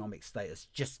superior economic status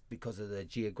just because of the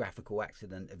geographical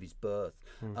accident of his birth.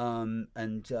 And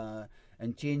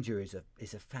Ginger is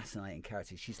a fascinating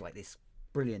character. She's like this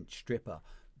brilliant stripper,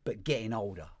 but getting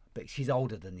older. But she's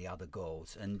older than the other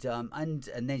girls, and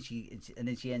then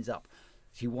she ends up.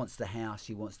 She wants the house,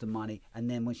 she wants the money, and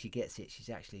then when she gets it, she's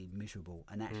actually miserable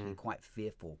and actually quite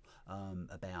fearful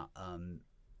about.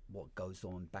 What goes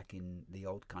on back in the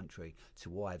old country to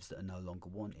wives that are no longer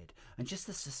wanted, and just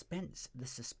the suspense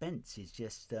is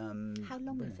just how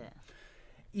long is it?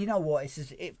 You know what,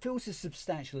 it feels as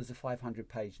substantial as a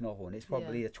 500-page novel, and it's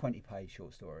probably a 20-page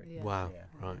short story. Wow.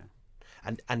 Right.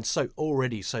 And so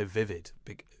already so vivid,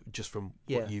 just from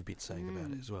what you've been saying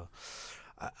about it as well.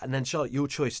 And then Charlotte, your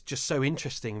choice, just so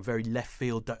interesting, very left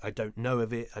field. I don't know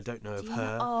of it, I don't know of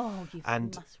her. You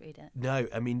must read it. No,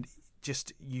 I mean,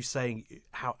 just you saying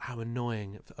how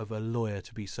annoying of a lawyer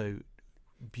to be so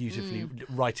beautifully,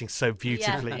 writing so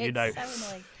beautifully, yeah, you know. It's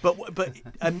so annoying.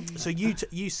 But so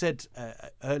you said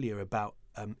earlier about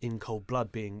In Cold Blood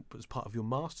was part of your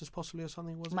masters possibly or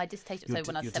something, was it? My dissertation. So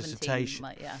when I was 17, dissertation.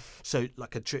 yeah. So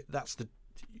like that's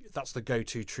the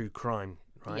go-to true crime,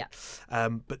 right? Yeah.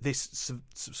 But this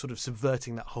sort of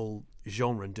subverting that whole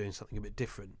genre and doing something a bit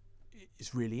different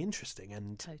is really interesting,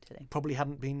 and Totally. probably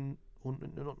hadn't been, or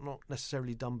not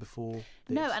necessarily done before this.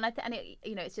 No, and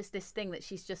it's just this thing that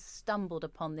she's just stumbled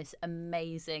upon this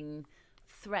amazing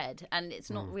thread, and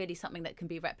it's not really something that can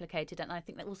be replicated. And I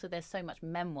think that also there's so much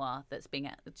memoir that's being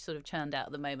sort of churned out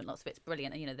at the moment. Lots of it's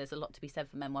brilliant, and there's a lot to be said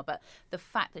for memoir. But the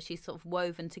fact that she's sort of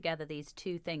woven together these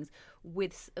two things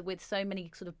with so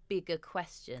many sort of bigger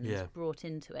questions brought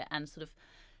into it, and sort of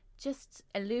just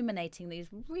illuminating these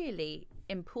really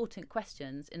important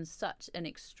questions in such an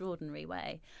extraordinary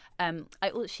way.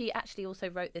 She actually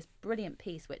also wrote this brilliant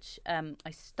piece, which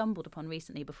I stumbled upon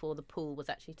recently before the pool was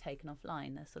actually taken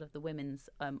offline, sort of the women's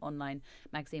online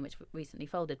magazine, which recently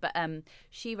folded. But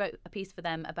she wrote a piece for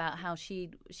them about how she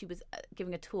was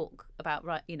giving a talk about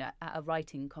at a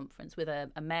writing conference with a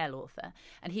male author,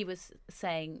 and he was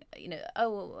saying,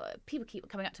 people keep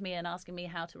coming up to me and asking me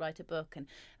how to write a book, and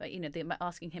they're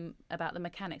asking him about the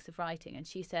mechanics of writing. And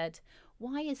she said,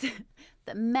 why is it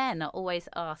that men are always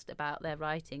asked about their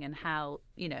writing and how,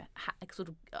 sort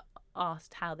of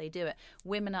asked how they do it?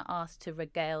 Women are asked to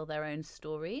regale their own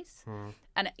stories.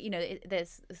 And,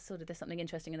 there's something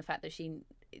interesting in the fact that she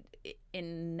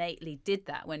innately did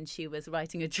that when she was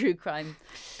writing a true crime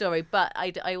story. But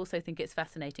I also think it's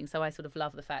fascinating. So I sort of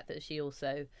love the fact that she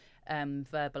also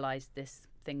verbalised this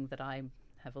thing that I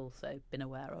have also been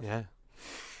aware of. Yeah.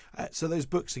 So those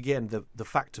books again, the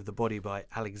Fact of the Body by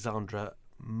Alexandra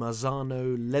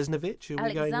Marzano-Lesnevich.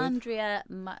 Alexandria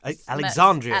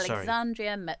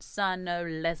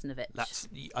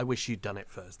Marzano-Lesnevich. I wish you'd done it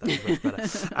first. That was much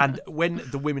better. And When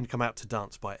the Women Come Out to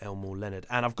Dance by Elmore Leonard.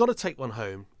 And I've got to take one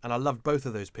home. And I loved both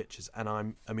of those pictures. And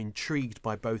I'm intrigued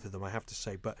by both of them, I have to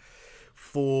say. But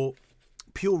for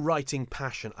pure writing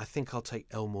passion, I think I'll take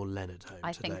Elmore Leonard home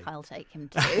I today. think I'll take him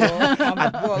too.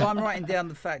 I'm writing down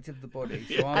The Fact of the Body,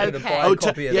 so I'm going to buy a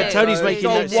copy of that. Tony's making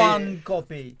notes. One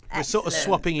copy. We're sort of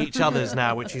swapping each other's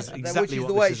now, which is exactly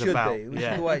what this is about. Which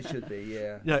is the way it should be,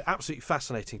 yeah. No, absolutely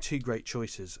fascinating. Two great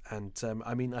choices. And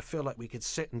I feel like we could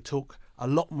sit and talk a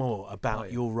lot more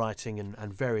about your writing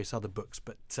and various other books,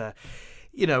 but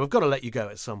we've got to let you go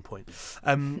at some point.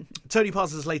 Tony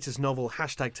Parsons' latest novel,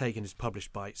 #Taken, is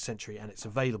published by Century, and it's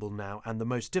available now. And The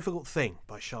Most Difficult Thing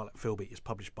by Charlotte Filby is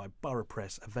published by Borough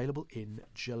Press, available in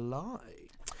July.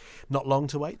 Not long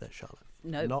to wait, though, Charlotte.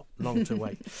 No, not long to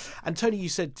wait. And Tony, you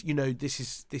said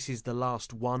this is the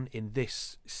last one in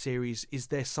this series. Is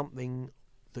there something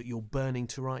that you're burning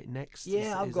to write next?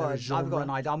 Yeah, I've got an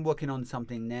idea. I'm working on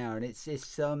something now, and it's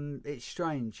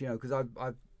strange, because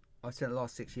I've spent the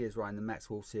last 6 years writing the Max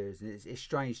Wolf series, and it's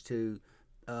strange to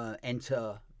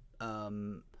enter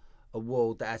a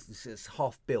world that's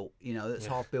half built, that's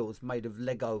half built, it's made of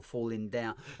Lego falling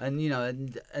down,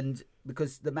 and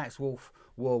because the Max Wolf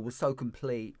world was so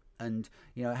complete, and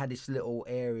it had these little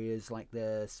areas like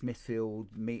the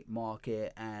Smithfield Meat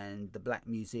Market and the Black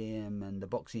Museum and the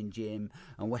boxing gym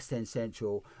and West End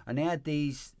Central, and they had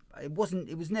these. It was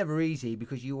never easy,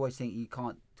 because you always think you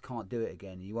can't do it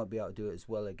again, you won't be able to do it as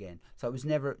well again. So it was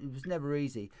never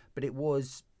easy, but it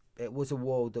was a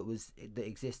world that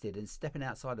existed, and stepping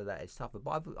outside of that is tougher.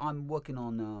 But I'm working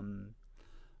on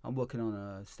a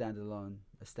standalone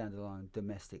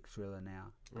domestic thriller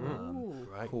now,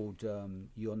 called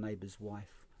Your Neighbour's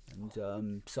Wife.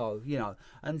 And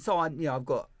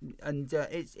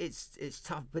it's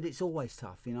tough, but it's always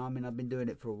tough. I've been doing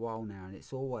it for a while now, and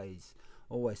it's always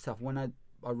tough. When I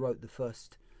wrote the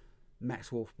first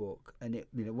Max Wolf book, and it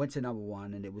went to number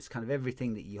one, and it was kind of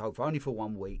everything that you hope for, only for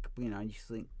 1 week, and you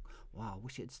think, wow, I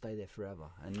wish it'd stay there forever,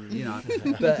 and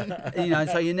and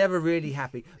so you're never really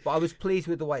happy. But I was pleased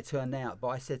with the way it turned out. But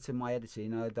I said to my editor,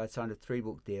 I signed a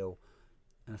 3-book deal,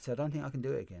 and I said, I don't think I can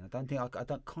do it again. I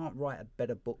can't write a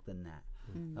better book than that.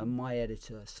 And my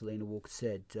editor, Selena Walker,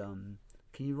 said,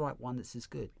 can you write one that's as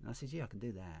good? And I said, yeah, I can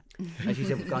do that. And she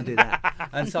said, well, go and do that.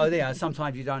 And so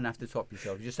sometimes you don't have to top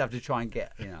yourself. You just have to try and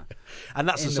get, And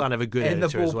that's the sign of a good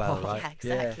editor as well, right?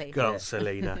 Yeah, exactly. Yeah. Good old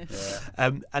Selena.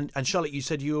 And Charlotte, you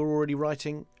said you were already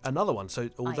writing another one. So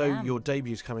although your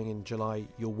debute's coming in July,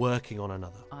 you're working on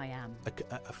another. I am. A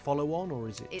follow-on, or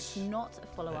is it? It's not a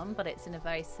follow-on, but it's in a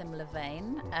very similar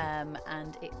vein,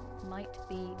 and it might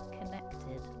be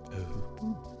connected.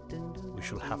 Oh. We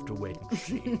shall have to wait and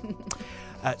see.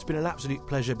 It's been an absolute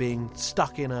pleasure being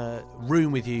stuck in a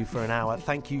room with you for an hour.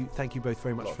 Thank you both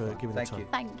very much for giving the time.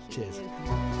 Thank you. Cheers.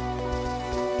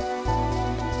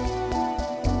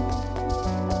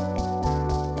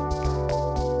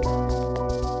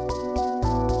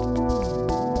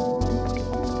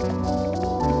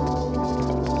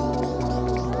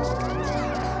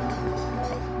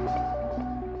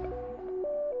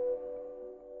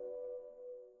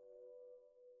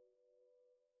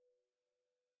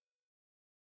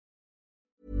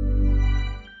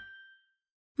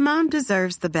 Mom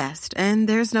deserves the best, and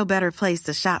there's no better place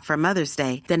to shop for Mother's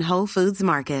Day than Whole Foods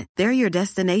Market. They're your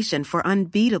destination for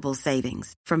unbeatable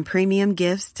savings, from premium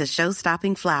gifts to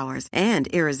show-stopping flowers and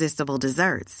irresistible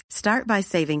desserts. Start by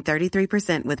saving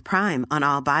 33% with Prime on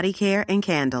all body care and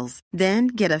candles. Then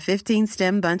get a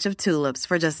 15-stem bunch of tulips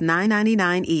for just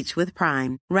 $9.99 each with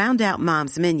Prime. Round out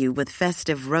Mom's menu with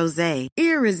festive rosé,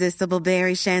 irresistible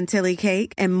berry chantilly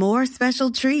cake, and more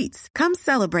special treats. Come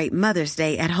celebrate Mother's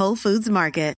Day at Whole Foods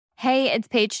Market. Hey, it's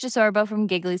Paige DeSorbo from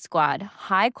Giggly Squad.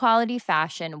 High quality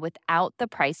fashion without the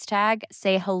price tag.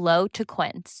 Say hello to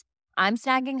Quince. I'm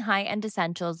snagging high-end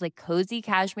essentials like cozy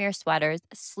cashmere sweaters,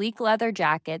 sleek leather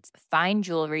jackets, fine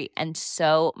jewelry, and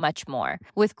so much more.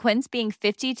 With Quince being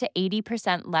 50 to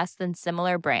 80% less than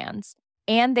similar brands.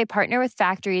 And they partner with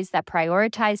factories that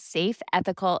prioritize safe,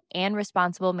 ethical, and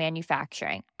responsible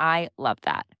manufacturing. I love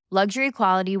that. Luxury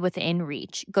quality within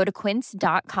reach. Go to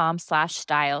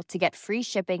quince.com/style to get free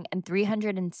shipping and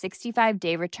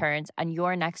 365-day returns on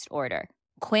your next order.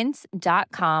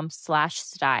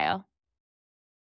 Quince.com/style.